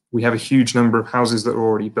stock. We have a huge number of houses that are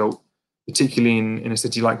already built, particularly in a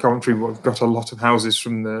city like Coventry, where we've got a lot of houses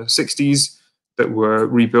from the 60s that were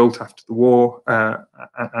rebuilt after the war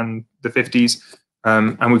and the 50s.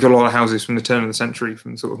 And we've got a lot of houses from the turn of the century,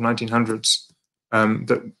 from sort of 1900s,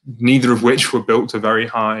 that neither of which were built to very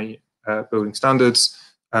high building standards,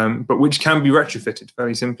 but which can be retrofitted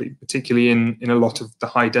very simply, particularly in a lot of the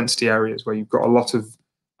high density areas where you've got a lot of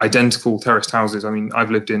identical terraced houses. I mean, I've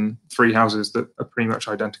lived in 3 houses that are pretty much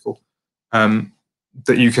identical,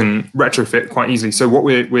 that you can retrofit quite easily. So what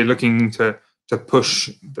we're looking to push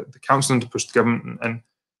the council and to push the government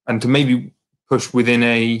and to maybe push within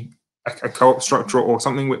a co-op structure or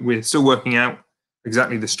something. We're still working out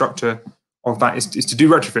exactly the structure of that is to do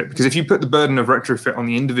retrofit, because if you put the burden of retrofit on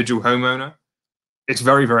the individual homeowner, it's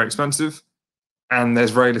very, very expensive and there's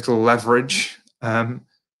very little leverage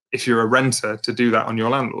if you're a renter to do that on your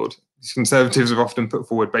landlord. Conservatives have often put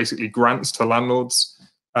forward basically grants to landlords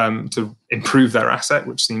to improve their asset,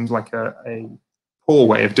 which seems like a poor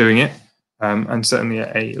way of doing it, and certainly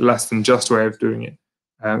a less than just way of doing it.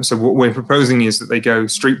 So what we're proposing is that they go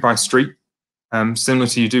street by street, similar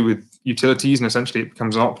to you do with utilities, and essentially it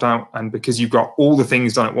becomes an opt-out. And because you've got all the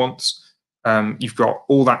things done at once, you've got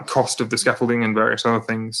all that cost of the scaffolding and various other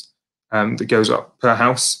things that goes up per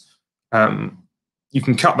house. You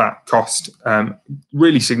can cut that cost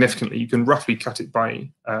really significantly. You can roughly cut it by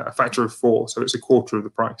a factor of 4, so it's a quarter of the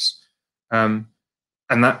price. And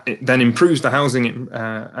that it then improves the housing,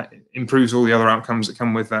 it improves all the other outcomes that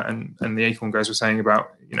come with that. And the ACORN guys were saying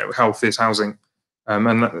about, health is housing.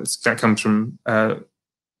 And that comes from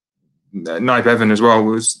Naib Evan as well.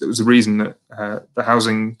 There was a reason that the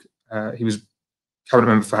housing, he was cabinet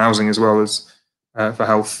member for housing as well as for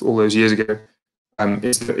health all those years ago.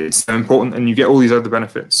 It's so important, and you get all these other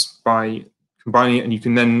benefits by combining it. And you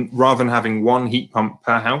can then, rather than having 1 heat pump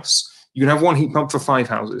per house, you can have 1 heat pump for 5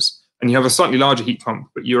 houses. And you have a slightly larger heat pump,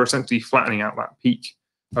 but you're essentially flattening out that peak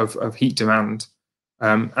of heat demand.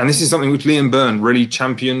 And this is something which Liam Byrne really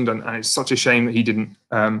championed, and it's such a shame that he didn't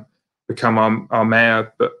become our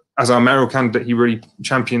mayor. But as our mayoral candidate, he really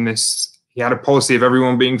championed this. He had a policy of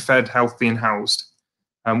everyone being fed, healthy and housed,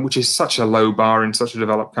 which is such a low bar in such a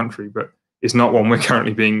developed country, but it's not one we're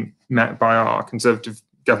currently being met by our Conservative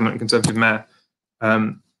government and Conservative mayor,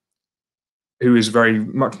 who is very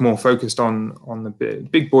much more focused on the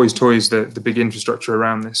big boys' toys, the big infrastructure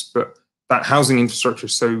around this. But that housing infrastructure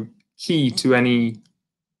is so key to any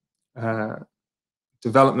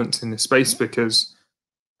development in this space, because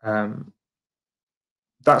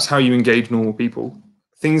that's how you engage normal people.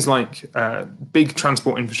 Things like big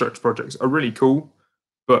transport infrastructure projects are really cool,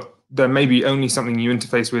 but they're maybe only something you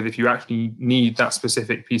interface with if you actually need that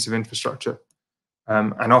specific piece of infrastructure.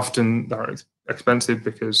 And often they're expensive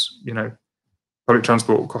because, public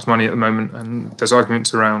transport costs money at the moment, and there's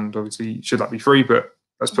arguments around, obviously, should that be free, but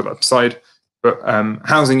let's put that aside. But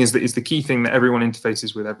housing is the key thing that everyone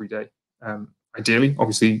interfaces with every day. Ideally,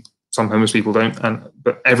 obviously, some homeless people don't,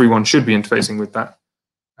 but everyone should be interfacing with that.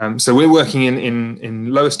 So we're working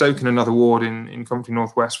in Lowestoke and another ward in Coventry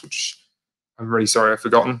Northwest, which I'm really sorry I've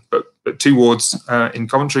forgotten, but 2 wards in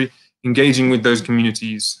Coventry, engaging with those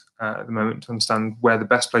communities at the moment to understand where the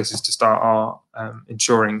best places to start are,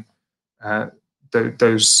 ensuring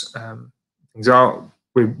those things are.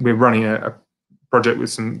 We're running a project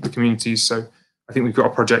with the communities. So I think we've got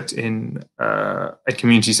a project in a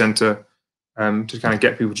community centre to kind of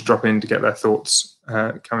get people to drop in to get their thoughts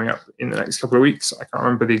coming up in the next couple of weeks. I can't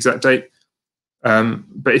remember the exact date.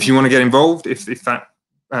 But if you want to get involved, if that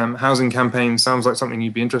housing campaign sounds like something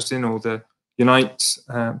you'd be interested in, or the Unite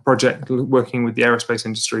project working with the aerospace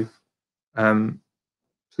industry,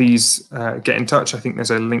 please get in touch. I think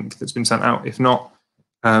there's a link that's been sent out. If not,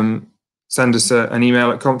 send us an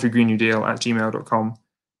email at coventrygreenNewDeal@gmail.com,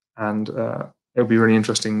 and it'll be really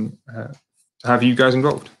interesting to have you guys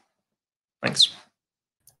involved. Thanks.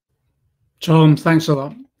 Tom, thanks a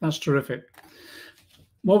lot. That's terrific.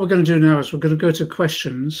 What we're going to do now is we're going to go to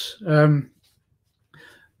questions.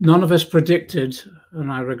 None of us predicted,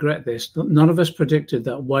 and I regret this, none of us predicted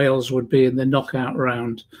that Wales would be in the knockout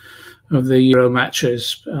round of the Euro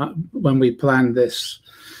matches when we planned this.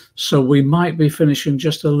 So we might be finishing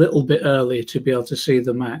just a little bit early to be able to see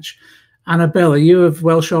the match. Annabel, are you of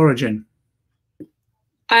Welsh origin?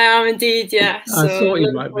 I am indeed, yes. Yeah. I thought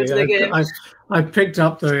you might be. I picked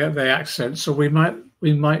up the accent, so we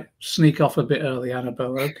might sneak off a bit early,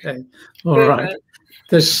 Annabel. Okay, all right.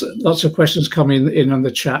 There's lots of questions coming in on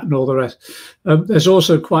the chat and all the rest. There's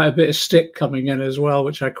also quite a bit of stick coming in as well,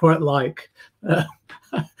 which I quite like.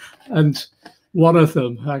 And one of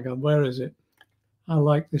them, hang on, where is it? I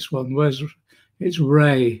like this one. It's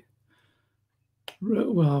Ray.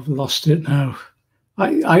 Well, I've lost it now.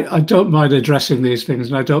 I don't mind addressing these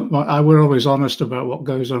things, and we're always honest about what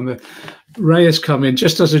goes on there. Ray has come in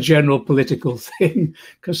just as a general political thing,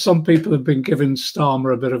 because some people have been giving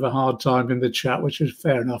Starmer a bit of a hard time in the chat, which is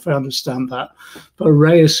fair enough. I understand that. But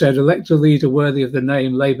Ray has said, elect a leader worthy of the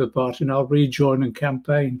name Labour Party, and I'll rejoin and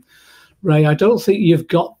campaign. Ray, I don't think you've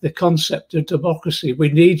got the concept of democracy. We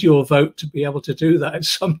need your vote to be able to do that at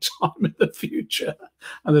some time in the future.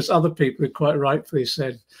 And there's other people who quite rightfully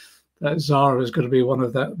said that Zarah is going to be one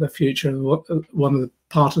of the future, one of the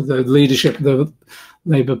part of the leadership of the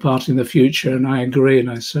Labour Party in the future, and I agree, and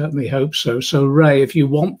I certainly hope so. So, Ray, if you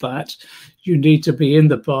want that, you need to be in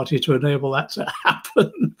the party to enable that to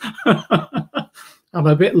happen. I'm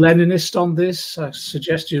a bit Leninist on this. I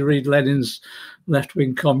suggest you read Lenin's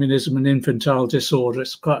Left-Wing Communism and Infantile Disorder.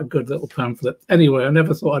 It's quite a good little pamphlet. Anyway, I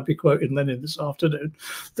never thought I'd be quoting Lenin this afternoon.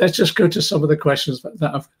 Let's just go to some of the questions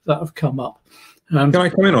that have come up. Can I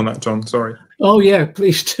come in on that, John? Sorry. Oh, yeah,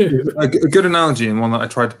 please do. A good analogy, and one that I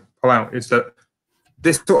tried to pull out, is that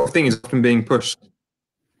this sort of thing is often being pushed.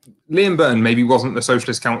 Liam Byrne maybe wasn't the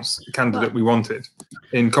socialist candidate we wanted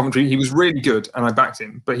in Coventry. He was really good, and I backed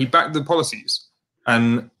him, but he backed the policies.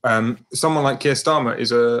 And someone like Keir Starmer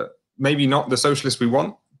is maybe not the socialist we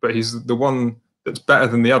want, but he's the one that's better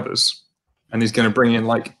than the others, and he's going to bring in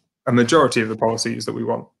like a majority of the policies that we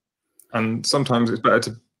want. And sometimes it's better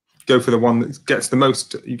to go for the one that gets the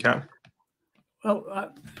most you can. Well,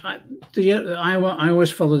 I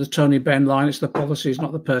always follow the Tony Benn line. It's the policies,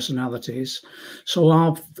 not the personalities. So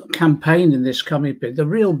our campaign in this coming period, the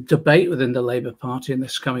real debate within the Labour Party in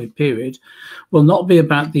this coming period, will not be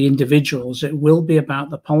about the individuals. It will be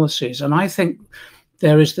about the policies. And I think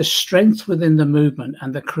there is the strength within the movement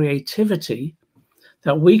and the creativity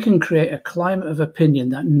that we can create a climate of opinion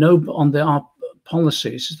that our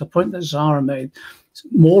policies, is the point that Zarah made,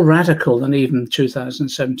 more radical than even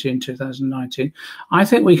 2017, 2019. I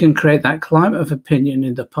think we can create that climate of opinion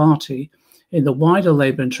in the party, in the wider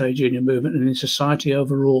labour and trade union movement, and in society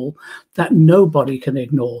overall, that nobody can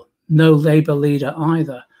ignore, no Labour leader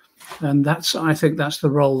either. And I think that's the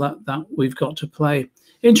role that we've got to play.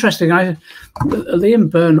 Interesting, Liam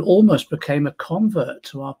Byrne almost became a convert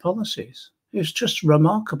to our policies. It's just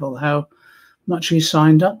remarkable how much he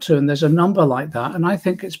signed up to, and there's a number like that. And I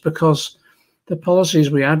think it's because the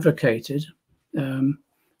policies we advocated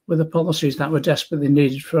were the policies that were desperately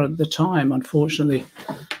needed for the time. Unfortunately,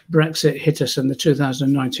 Brexit hit us in the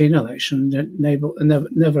 2019 election and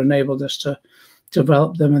never enabled us to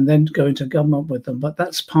develop them and then go into government with them. But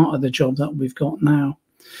that's part of the job that we've got now.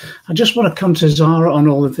 I just want to come to Zarah on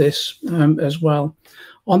all of this as well.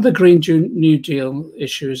 On the Green New Deal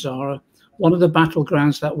issue, Zarah, one of the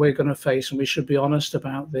battlegrounds that we're going to face, and we should be honest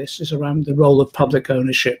about this, is around the role of public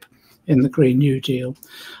ownership in the Green New Deal.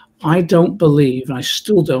 I don't believe, and I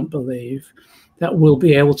still don't believe, that we'll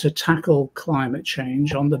be able to tackle climate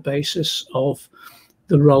change on the basis of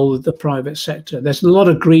the role of the private sector. There's a lot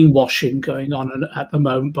of greenwashing going on at the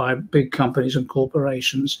moment by big companies and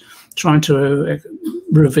corporations trying to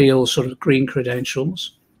reveal sort of green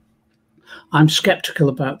credentials. I'm skeptical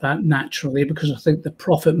about that naturally, because I think the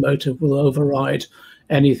profit motive will override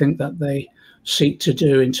anything that they seek to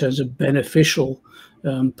do in terms of beneficial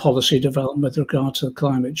policy development with regard to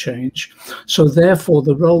climate change. So therefore,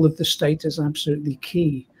 the role of the state is absolutely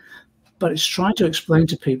key. But it's trying to explain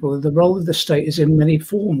to people that the role of the state is in many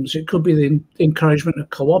forms. It could be the encouragement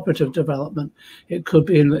of cooperative development. It could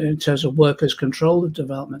be in terms of workers' control of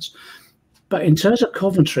developments. But in terms of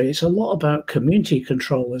Coventry, it's a lot about community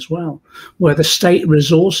control as well, where the state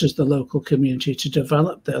resources the local community to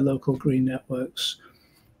develop their local green networks.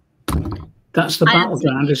 That's the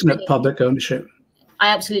battleground, isn't it? Public ownership. I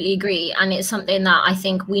absolutely agree. And it's something that I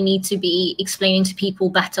think we need to be explaining to people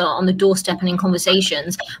better on the doorstep and in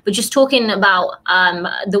conversations. But just talking about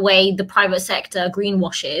the way the private sector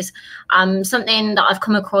greenwashes, something that I've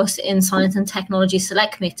come across in Science and Technology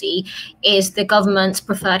Select Committee is the government's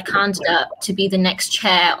preferred candidate to be the next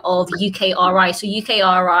chair of UKRI. So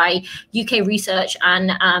UKRI, UK Research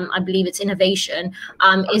and I believe it's Innovation,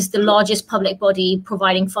 is the largest public body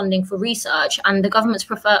providing funding for research. And the government's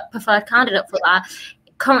preferred candidate for that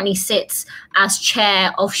currently sits as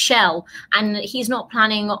chair of Shell, and he's not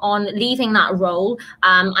planning on leaving that role,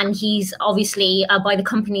 and he's obviously by the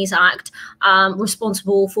Companies Act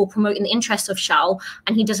responsible for promoting the interests of Shell,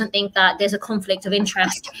 and he doesn't think that there's a conflict of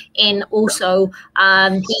interest in also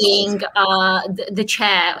being the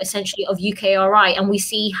chair essentially of UKRI. And we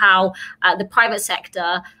see how the private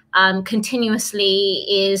sector continuously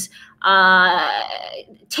is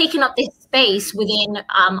taking up this space within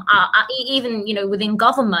even within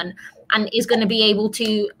government, and is going to be able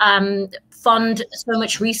to fund so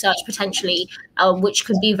much research potentially, which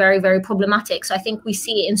could be very, very problematic. So I think we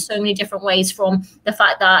see it in so many different ways, from the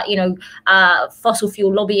fact that fossil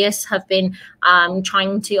fuel lobbyists have been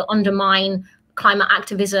trying to undermine climate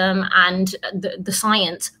activism and the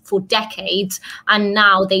science for decades, and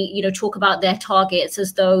now they talk about their targets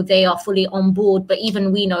as though they are fully on board. But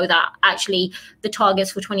even we know that actually the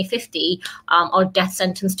targets for 2050 are death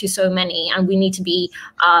sentence to so many, and we need to be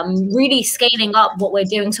really scaling up what we're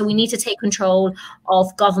doing. So we need to take control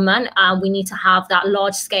of government. We need to have that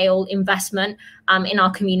large scale investment in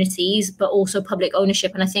our communities, but also public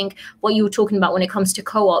ownership. And I think what you were talking about when it comes to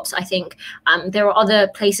co-ops, I think there are other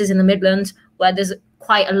places in the Midlands where there's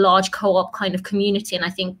quite a large co-op kind of community. And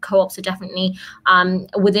I think co-ops are definitely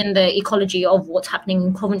within the ecology of what's happening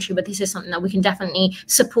in Coventry, but this is something that we can definitely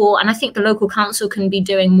support. And I think the local council can be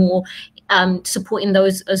doing more supporting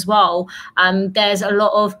those as well. There's a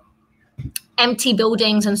lot of empty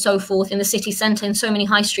buildings and so forth in the city centre, in so many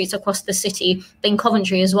high streets across the city, in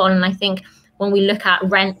Coventry as well. And I think when we look at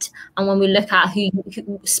rent, and when we look at who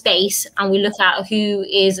space, and we look at who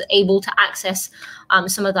is able to access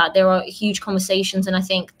some of that, there are huge conversations, and I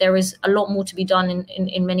think there is a lot more to be done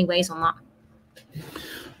in many ways on that.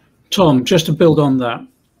 Tom, just to build on that,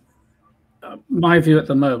 my view at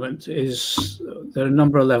the moment is there are a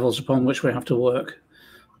number of levels upon which we have to work.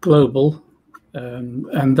 Global,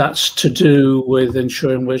 and that's to do with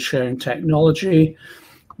ensuring we're sharing technology,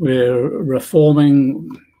 we're reforming,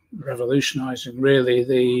 revolutionizing really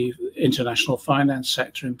the international finance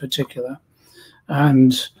sector in particular,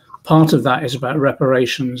 and part of that is about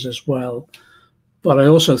reparations as well. But I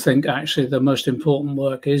also think actually the most important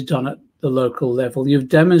work is done at the local level. You've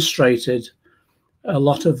demonstrated a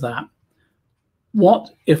lot of that.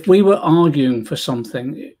 What if we were arguing for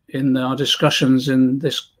something in our discussions in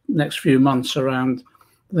this next few months around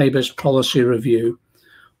Labour's policy review?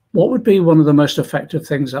 What would be one of the most effective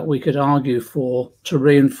things that we could argue for to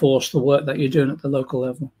reinforce the work that you're doing at the local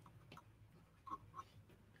level?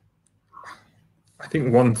 I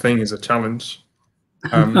think one thing is a challenge.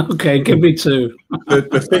 Okay, give me two.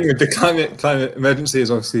 the thing with the climate emergency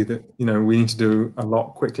is obviously that we need to do a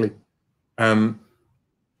lot quickly.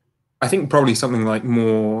 I think probably something like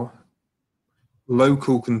more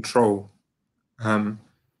local control, and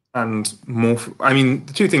more. I mean,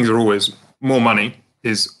 the two things are always more money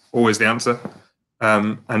is always the answer,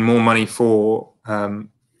 and more money for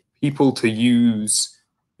people to use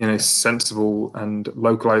in a sensible and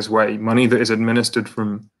localized way. Money that is administered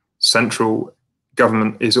from central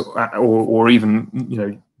government is, or even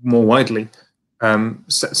more widely,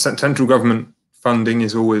 central government funding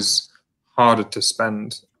is always harder to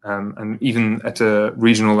spend, and even at a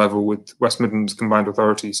regional level with West Midlands combined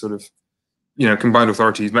authority, combined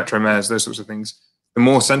authorities, metro mayors, those sorts of things. The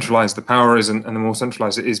more centralized the power is, and the more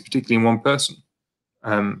centralized it is, particularly in one person,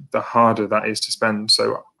 the harder that is to spend.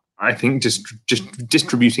 So I think just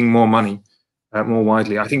distributing more money more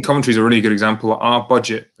widely. I think Coventry is a really good example. Our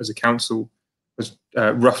budget as a council has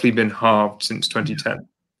roughly been halved since 2010.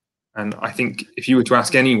 And I think if you were to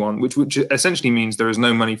ask anyone, which essentially means there is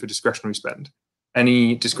no money for discretionary spend.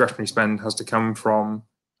 Any discretionary spend has to come from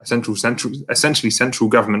essentially central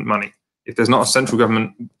government money. If there's not a central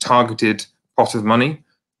government targeted pot of money.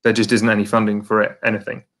 There just isn't any funding for it,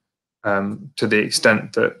 anything, to the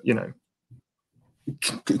extent that, you know,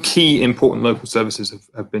 key important local services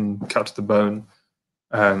have been cut to the bone.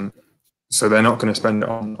 So they're not going to spend it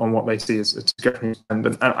on what they see as discretionary spend.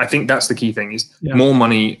 And I think that's the key thing, is more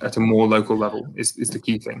money at a more local level is the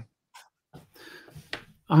key thing.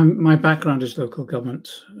 My background is local government,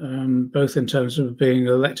 both in terms of being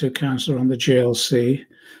elected councillor on the GLC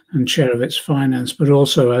and chair of its finance, but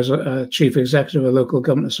also as a chief executive of a local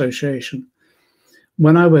government association.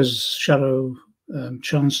 When I was shadow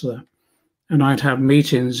chancellor, and I'd have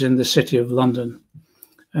meetings in the City of London,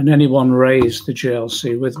 and anyone raised the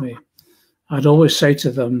GLC with me, I'd always say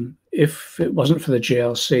to them, if it wasn't for the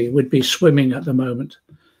GLC, we'd be swimming at the moment,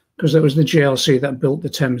 because it was the GLC that built the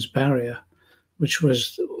Thames Barrier, which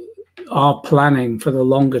was our planning for the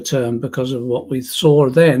longer term because of what we saw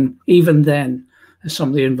then, even then, as some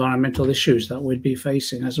of the environmental issues that we'd be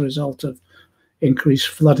facing as a result of increased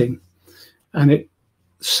flooding. And it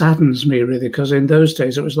saddens me really, because in those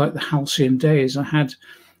days, it was like the halcyon days. I had,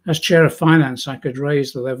 as chair of finance, I could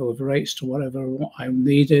raise the level of rates to whatever I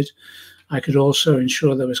needed. I could also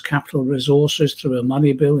ensure there was capital resources through a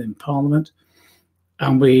money bill in Parliament.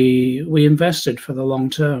 And we invested for the long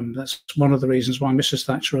term. That's one of the reasons why Mrs.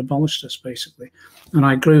 Thatcher abolished us, basically. And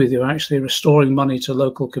I agree with you, actually, restoring money to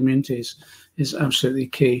local communities is absolutely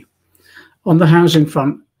key. On the housing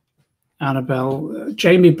front, Annabel,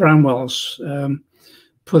 Jamie Bramwell's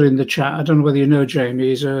put in the chat, I don't know whether you know Jamie,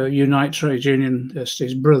 he's a Unite trade unionist,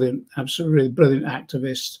 he's brilliant, absolutely really brilliant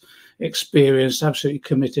activist, experienced, absolutely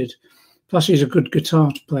committed. Plus, he's a good guitar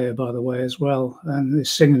player, by the way, as well. And his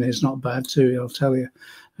singing is not bad, too, I'll tell you.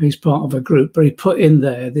 He's part of a group. But he put in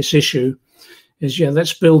there this issue is, yeah,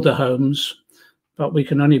 let's build the homes, but we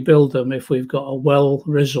can only build them if we've got a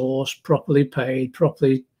well-resourced, properly paid,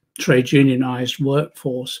 properly trade unionised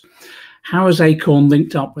workforce. How has ACORN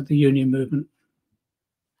linked up with the union movement?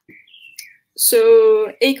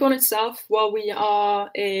 So ACORN itself, while we are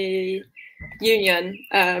a union,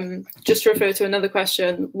 just to refer to another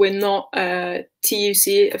question, we're not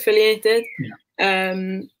TUC affiliated,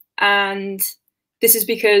 and this is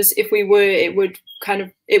because if we were, it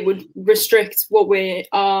would restrict what we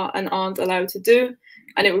are and aren't allowed to do,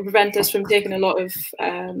 and it would prevent us from taking a lot of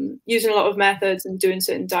using a lot of methods and doing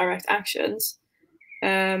certain direct actions.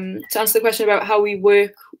 To answer the question about how we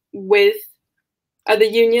work with other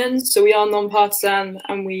unions, so we are non-partisan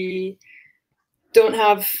and we don't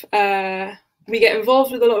have we get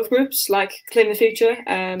involved with a lot of groups like Claim the Future,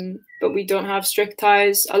 but we don't have strict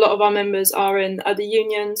ties. A lot of our members are in other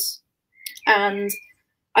unions, and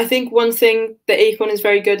I think one thing that ACORN is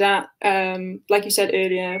very good at, like you said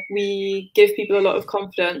earlier, we give people a lot of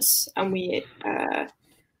confidence, and we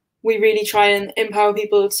really try and empower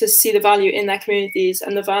people to see the value in their communities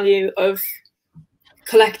and the value of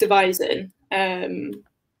collectivizing.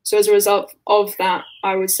 So as a result of that,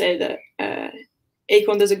 I would say that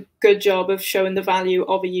ACORN does a good job of showing the value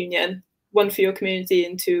of a union, one for your community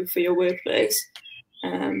and two for your workplace.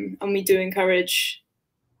 And we do encourage,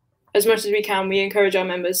 as much as we can, we encourage our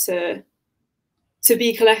members to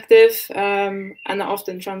be collective, and that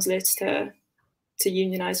often translates to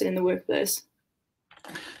unionising in the workplace.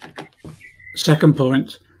 Second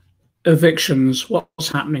point, evictions. What's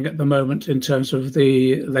happening at the moment in terms of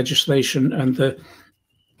the legislation and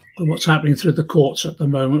what's happening through the courts at the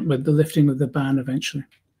moment with the lifting of the ban eventually?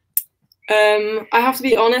 I have to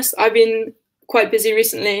be honest, I've been quite busy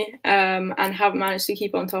recently and haven't managed to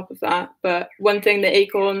keep on top of that. But one thing that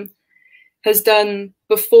ACORN has done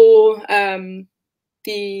before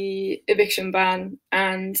the eviction ban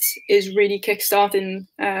and is really kickstarting,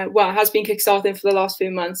 well, has been kickstarting for the last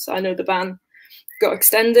few months. I know the ban got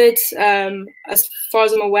extended. As far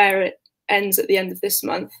as I'm aware, it ends at the end of this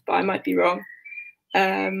month, but I might be wrong.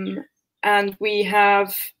 And we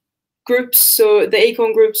have groups, so the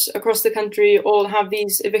ACORN groups across the country all have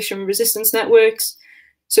these eviction resistance networks.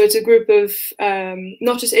 So it's a group of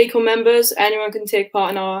not just ACORN members, anyone can take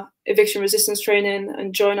part in our eviction resistance training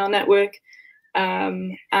and join our network.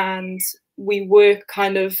 And we work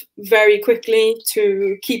kind of very quickly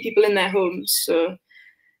to keep people in their homes. So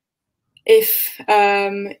if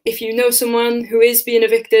you know someone who is being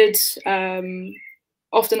evicted,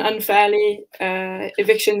 often unfairly,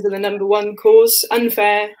 evictions are the #1 cause.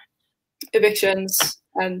 Unfair evictions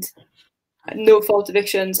and no-fault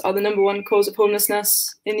evictions are the #1 cause of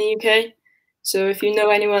homelessness in the UK. So if you know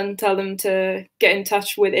anyone, tell them to get in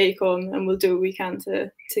touch with ACORN and we'll do what we can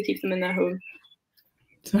to keep them in their home.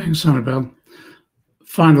 Thanks, Annabel.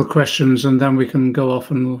 Final questions, and then we can go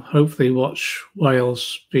off and hopefully watch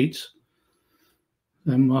Wales beat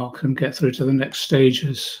then Mark can get through to the next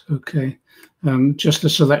stages. Okay. Just a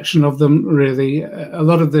selection of them, really. A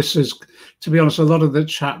lot of this is, to be honest, a lot of the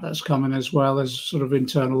chat that's coming as well as sort of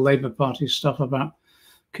internal Labour Party stuff about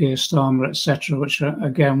Keir Starmer, etc., which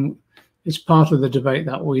again, it's part of the debate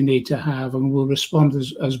that we need to have, and we'll respond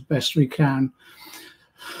as best we can.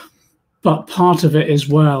 But part of it as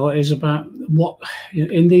well is about what,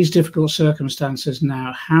 in these difficult circumstances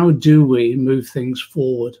now, how do we move things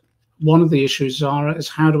forward? One of the issues, Zarah, is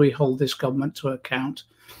how do we hold this government to account?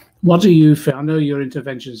 What do you feel? I know your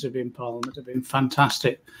interventions in Parliament have been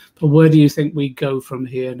fantastic, but where do you think we go from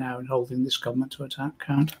here now in holding this government to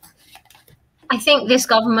account? I think this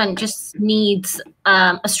government just needs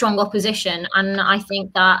a strong opposition, and I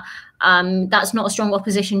think that that's not a strong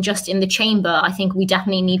opposition just in the chamber. I think we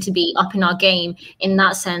definitely need to be up in our game in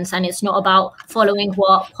that sense, and it's not about following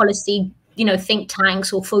what policy, think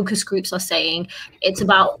tanks or focus groups are saying. It's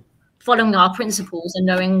about following our principles and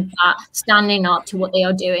knowing that standing up to what they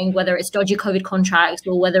are doing, whether it's dodgy COVID contracts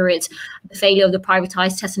or whether it's the failure of the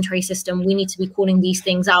privatized test and trace system, we need to be calling these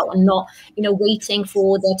things out and not, waiting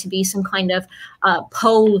for there to be some kind of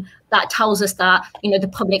poll that tells us that, the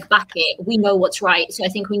public back it. We know what's right. So I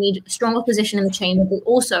think we need strong opposition in the chamber, but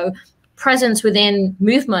also presence within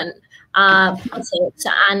movement politics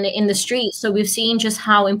and in the streets. So we've seen just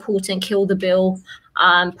how important Kill the Bill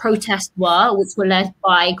protests were, which were led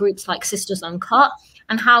by groups like Sisters Uncut,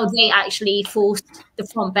 and how they actually forced the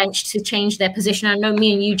front bench to change their position. I know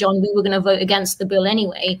me and you, John, we were going to vote against the bill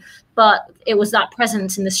anyway, but it was that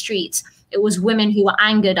presence in the streets. It was women who were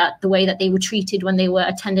angered at the way that they were treated when they were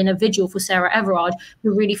attending a vigil for Sarah Everard,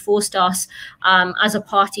 who really forced us as a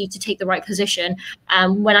party to take the right position.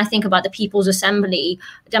 When I think about the People's Assembly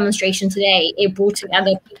demonstration today, it brought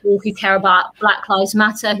together people who care about Black Lives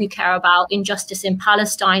Matter, who care about injustice in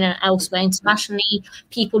Palestine and elsewhere internationally,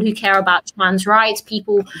 people who care about trans rights,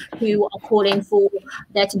 people who are calling for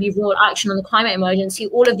there to be real action on the climate emergency.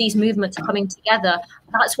 All of these movements are coming together.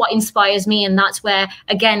 That's what inspires me, and that's where,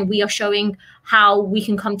 again, we are showing how we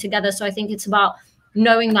can come together. So I think it's about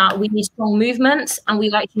knowing that we need strong movements and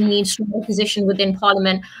we actually need strong opposition within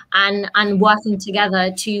Parliament and working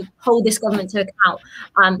together to hold this government to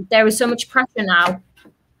account. There is so much pressure now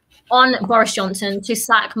on Boris Johnson to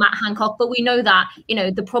sack Matt Hancock, but we know that,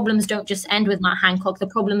 the problems don't just end with Matt Hancock. The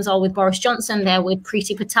problems are with Boris Johnson, they're with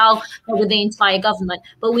Priti Patel, they're with the entire government.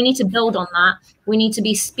 But we need to build on that. We need to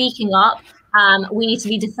be speaking up. We need to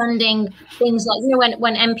be defending things like,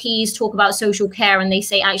 when MPs talk about social care and they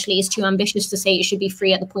say actually it's too ambitious to say it should be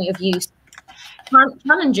free at the point of use,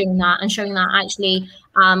 challenging that and showing that actually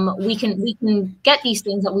we can get these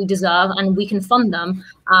things that we deserve and we can fund them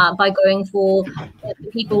by going for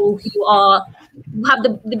the people who have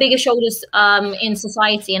the biggest shoulders in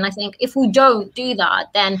society. And I think if we don't do that,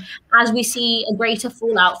 then as we see a greater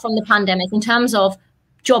fallout from the pandemic in terms of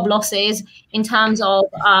job losses, in terms of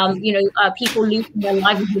people losing their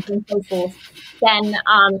livelihoods and so forth, then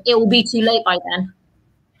it will be too late by then.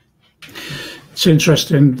 It's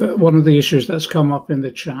interesting that one of the issues that's come up in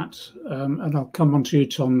the chat, and I'll come on to you,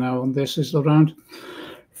 Tom, now on this, is around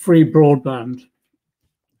free broadband.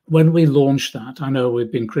 When we launched that, I know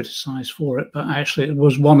we've been criticised for it, but actually it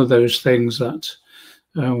was one of those things that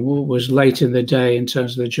was late in the day in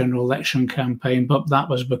terms of the general election campaign, but that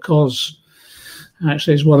was because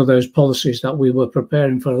actually it's one of those policies that we were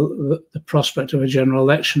preparing for the prospect of a general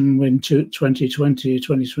election in 2020,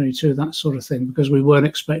 2022, that sort of thing, because we weren't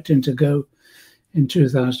expecting to go in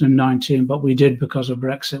 2019, but we did because of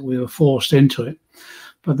Brexit. We were forced into it.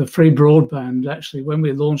 But the free broadband, actually, when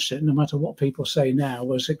we launched it, no matter what people say now,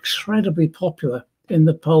 was incredibly popular in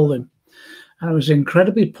the polling. And it was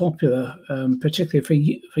incredibly popular,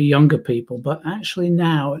 particularly for younger people. But actually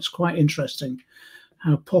now it's quite interesting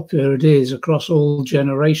how popular it is across all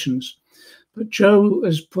generations. But Joe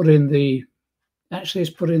has put in the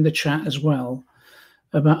chat as well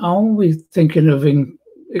about, are we thinking of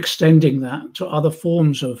extending that to other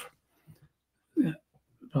forms of,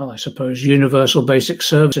 well, I suppose universal basic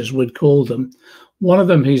services we'd call them. One of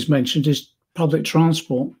them he's mentioned is public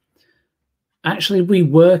transport. Actually, we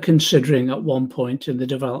were considering at one point in the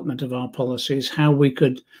development of our policies how we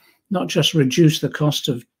could not just reduce the cost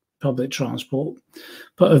of public transport,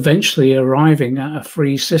 but eventually arriving at a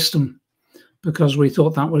free system, because we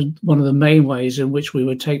thought that was one of the main ways in which we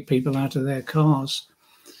would take people out of their cars.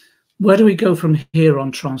 Where do we go from here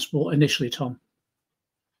on transport initially, Tom?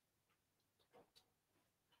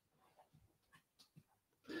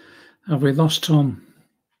 Have we lost Tom?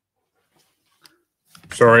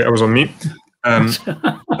 Sorry, I was on mute.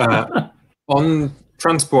 On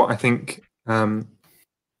transport, I think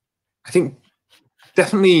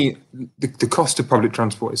definitely the cost of public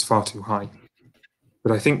transport is far too high.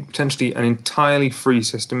 But I think potentially an entirely free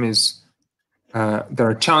system is, there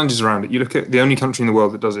are challenges around it. You look at the only country in the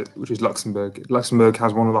world that does it, which is Luxembourg. Luxembourg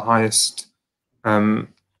has one of the highest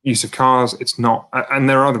use of cars. It's not, and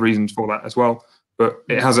there are other reasons for that as well, but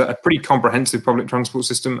it has a pretty comprehensive public transport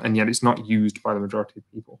system, and yet it's not used by the majority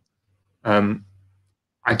of people.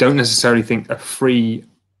 I don't necessarily think a free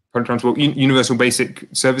public transport, universal basic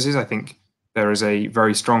services, I think there is a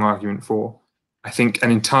very strong argument for. I think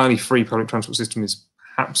an entirely free public transport system is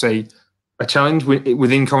perhaps a challenge.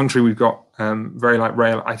 Within Coventry, we've got very light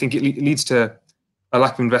rail. I think it leads to a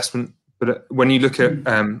lack of investment. But when you look at,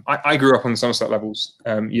 I grew up on the Somerset levels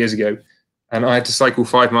years ago, and I had to cycle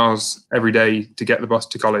 5 miles every day to get the bus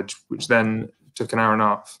to college, which then took an hour and a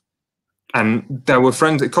half. And there were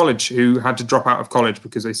friends at college who had to drop out of college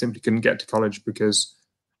because they simply couldn't get to college because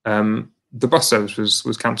the bus service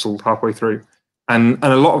was cancelled halfway through. And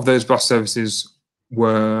a lot of those bus services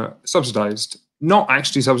were subsidised, not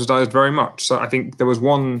actually subsidised very much. So I think there was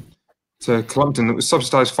one to Clumpton that was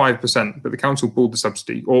subsidised 5%, but the council pulled the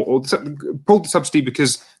subsidy, or pulled the subsidy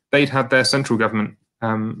because they'd had their central government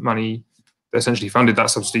money that essentially funded that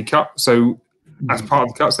subsidy cut. So as part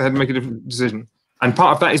of the cuts, they had to make a different decision. And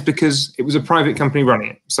part of that is because it was a private company running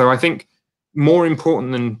it. So I think more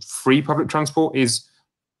important than free public transport is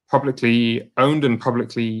publicly owned and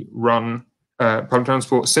publicly run public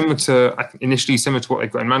transport, initially similar to what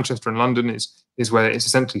they've got in Manchester and London, is where it's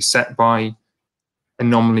essentially set by a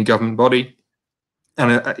nominally government body,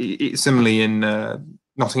 and it's similarly in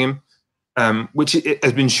Nottingham, which it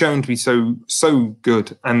has been shown to be so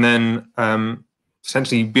good. And then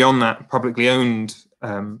essentially beyond that, publicly owned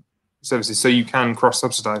services, so you can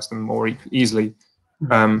cross-subsidise them more easily,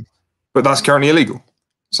 but that's currently illegal.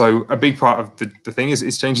 So a big part of the thing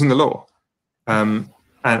is changing the law,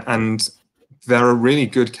 and there are really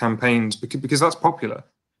good campaigns because that's popular.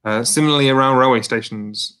 Similarly, around railway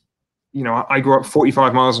stations, you know, I grew up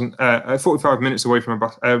 45 minutes away from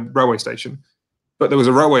a railway station, but there was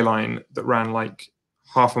a railway line that ran like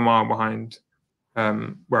half a mile behind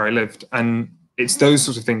where I lived, and it's those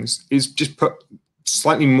sorts of things. Is just put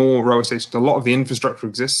slightly more railway stations. A lot of the infrastructure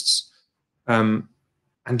exists, and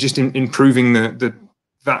just improving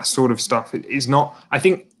that sort of stuff. It is not. I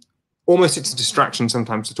think almost it's a distraction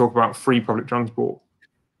sometimes to talk about free public transport,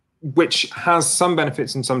 which has some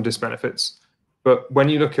benefits and some disbenefits. But when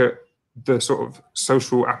you look at the sort of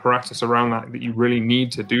social apparatus around that you really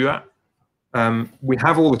need to do that, we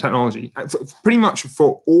have all the technology pretty much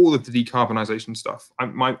for all of the decarbonisation stuff.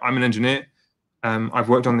 I'm an engineer. I've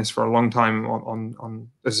worked on this for a long time on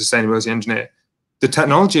as a sustainability engineer. The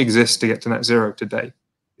technology exists to get to net zero today.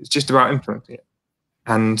 It's just about implementing it.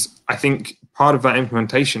 And I think part of that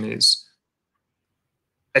implementation is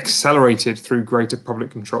accelerated through greater public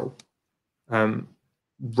control,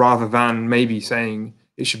 rather than maybe saying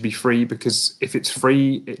it should be free, because if it's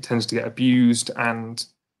free, it tends to get abused, and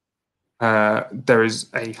there is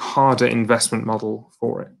a harder investment model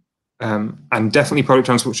for it. And definitely public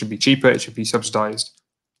transport should be cheaper, it should be subsidised.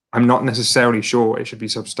 I'm not necessarily sure it should be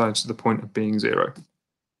subsidised to the point of being zero.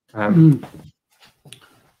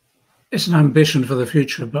 It's an ambition for the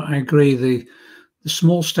future, but I agree the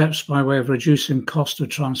small steps by way of reducing cost of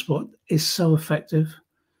transport is so effective.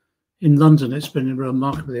 In London, it's been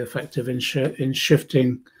remarkably effective in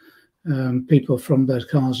shifting people from their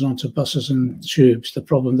cars onto buses and tubes. The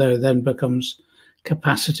problem there then becomes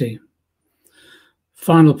capacity.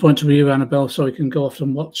 Final point to you, Annabel, so we can go off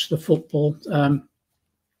and watch the football.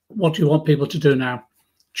 What do you want people to do now?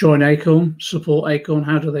 Join ACORN, support ACORN.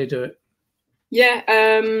 How do they do it? Yeah,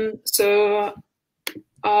 so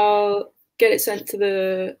I'll get it sent to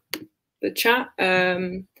the chat.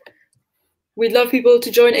 We'd love people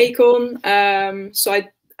to join ACORN. So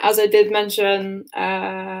as I did mention,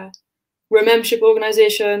 we're a membership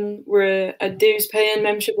organisation. We're a dues-paying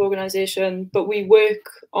membership organisation, but we work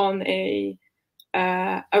on a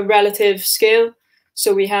relative scale.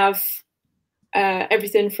 So we have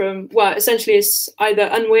everything from, well, essentially it's either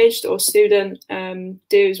unwaged or student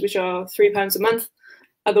dues, which are £3 a month.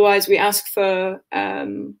 Otherwise, we ask for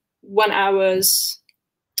 1 hour's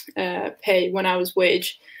pay, 1 hour's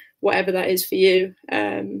wage, whatever that is for you,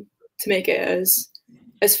 to make it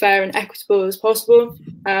as fair and equitable as possible.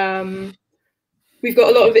 We've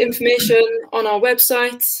got a lot of information on our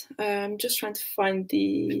website. I'm just trying to find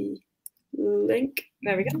the link.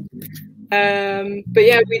 There we go. But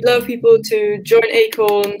yeah, we'd love people to join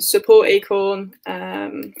ACORN, support ACORN,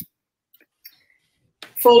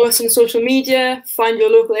 follow us on social media, find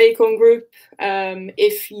your local ACORN group.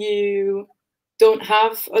 If you don't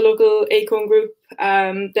have a local ACORN group,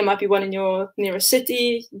 there might be one in your nearest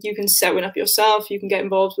city. You can set one up yourself. You can get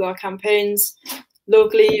involved with our campaigns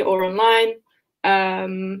locally or online,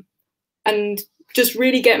 and just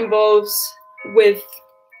really get involved with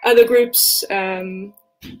other groups,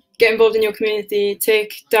 get involved in your community,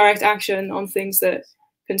 take direct action on things that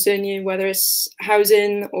concern you, whether it's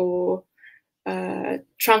housing or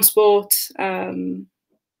transport,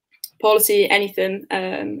 policy, anything,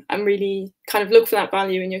 and really kind of look for that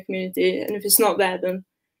value in your community. And if it's not there,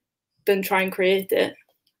 then try and create it.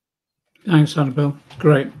 Thanks, Annabel.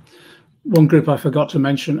 Great. One group I forgot to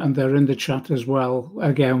mention, and they're in the chat as well.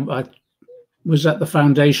 Again, I was at the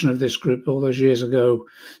foundation of this group all those years ago.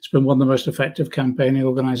 It's been one of the most effective campaigning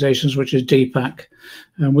organisations, which is DPAC.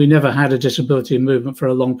 And we never had a disability movement for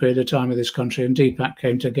a long period of time in this country, and DPAC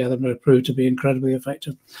came together and proved to be incredibly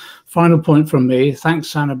effective. Final point from me.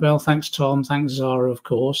 Thanks, Annabel. Thanks, Tom. Thanks, Zarah, of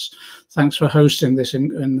course. Thanks for hosting this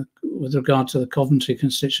with regard to the Coventry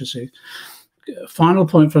constituency. Final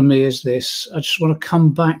point from me is this. I just want to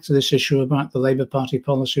come back to this issue about the Labour Party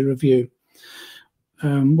policy review.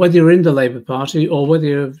 Whether you're in the Labour Party or whether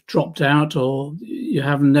you've dropped out or you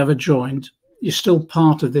have never joined, you're still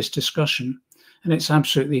part of this discussion, and it's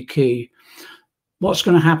absolutely key. What's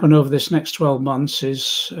going to happen over this next 12 months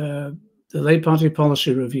is the Labour Party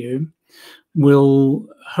policy review will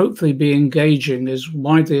hopefully be engaging as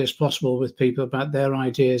widely as possible with people about their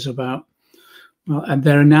ideas about and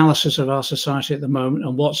their analysis of our society at the moment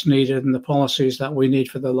and what's needed and the policies that we need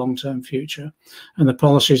for the long-term future and the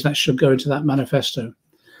policies that should go into that manifesto.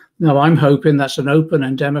 Now, I'm hoping that's an open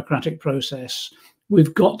and democratic process.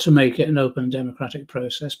 We've got to make it an open and democratic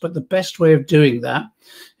process, but the best way of doing that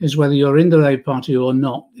is, whether you're in the Labour Party or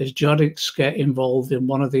not, is just get involved in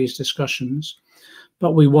one of these discussions.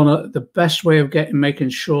 But we want to, the best way of making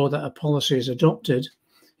sure that a policy is adopted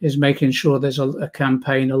is making sure there's a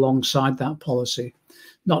campaign alongside that policy,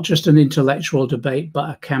 not just an intellectual debate, but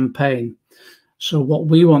a campaign. So what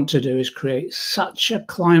we want to do is create such a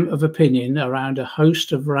climate of opinion around a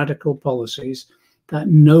host of radical policies that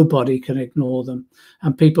nobody can ignore them.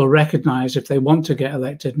 And people recognize, if they want to get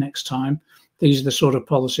elected next time, these are the sort of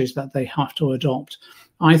policies that they have to adopt.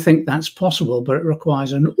 I think that's possible, but it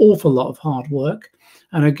requires an awful lot of hard work.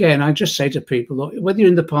 And again, I just say to people, look, whether you're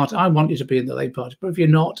in the party, I want you to be in the Labour Party, but if you're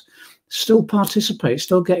not, still participate,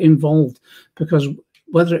 still get involved, because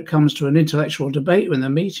whether it comes to an intellectual debate in a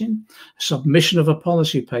meeting, submission of a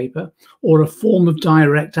policy paper, or a form of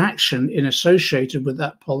direct action associated with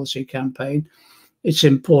that policy campaign, it's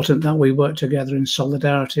important that we work together in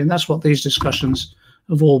solidarity. And that's what these discussions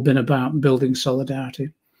have all been about, building solidarity.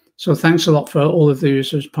 So thanks a lot for all of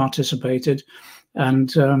those who've participated,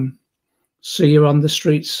 and see you on the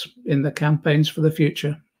streets in the campaigns for the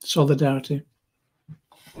future. Solidarity.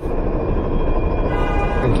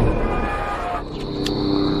 Thank you.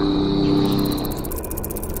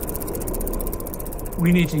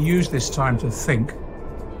 We need to use this time to think.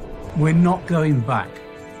 We're not going back.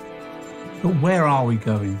 But where are we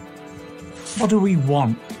going? What do we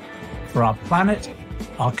want for our planet,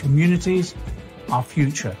 our communities, our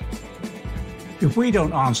future? If we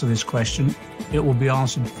don't answer this question, it will be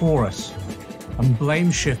answered for us, and blame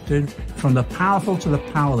shifted from the powerful to the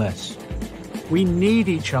powerless. We need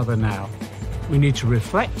each other now. We need to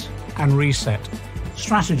reflect and reset,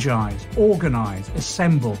 strategize, organize,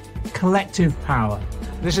 assemble, collective power.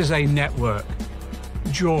 This is a network.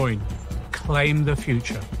 Join, claim the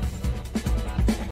future.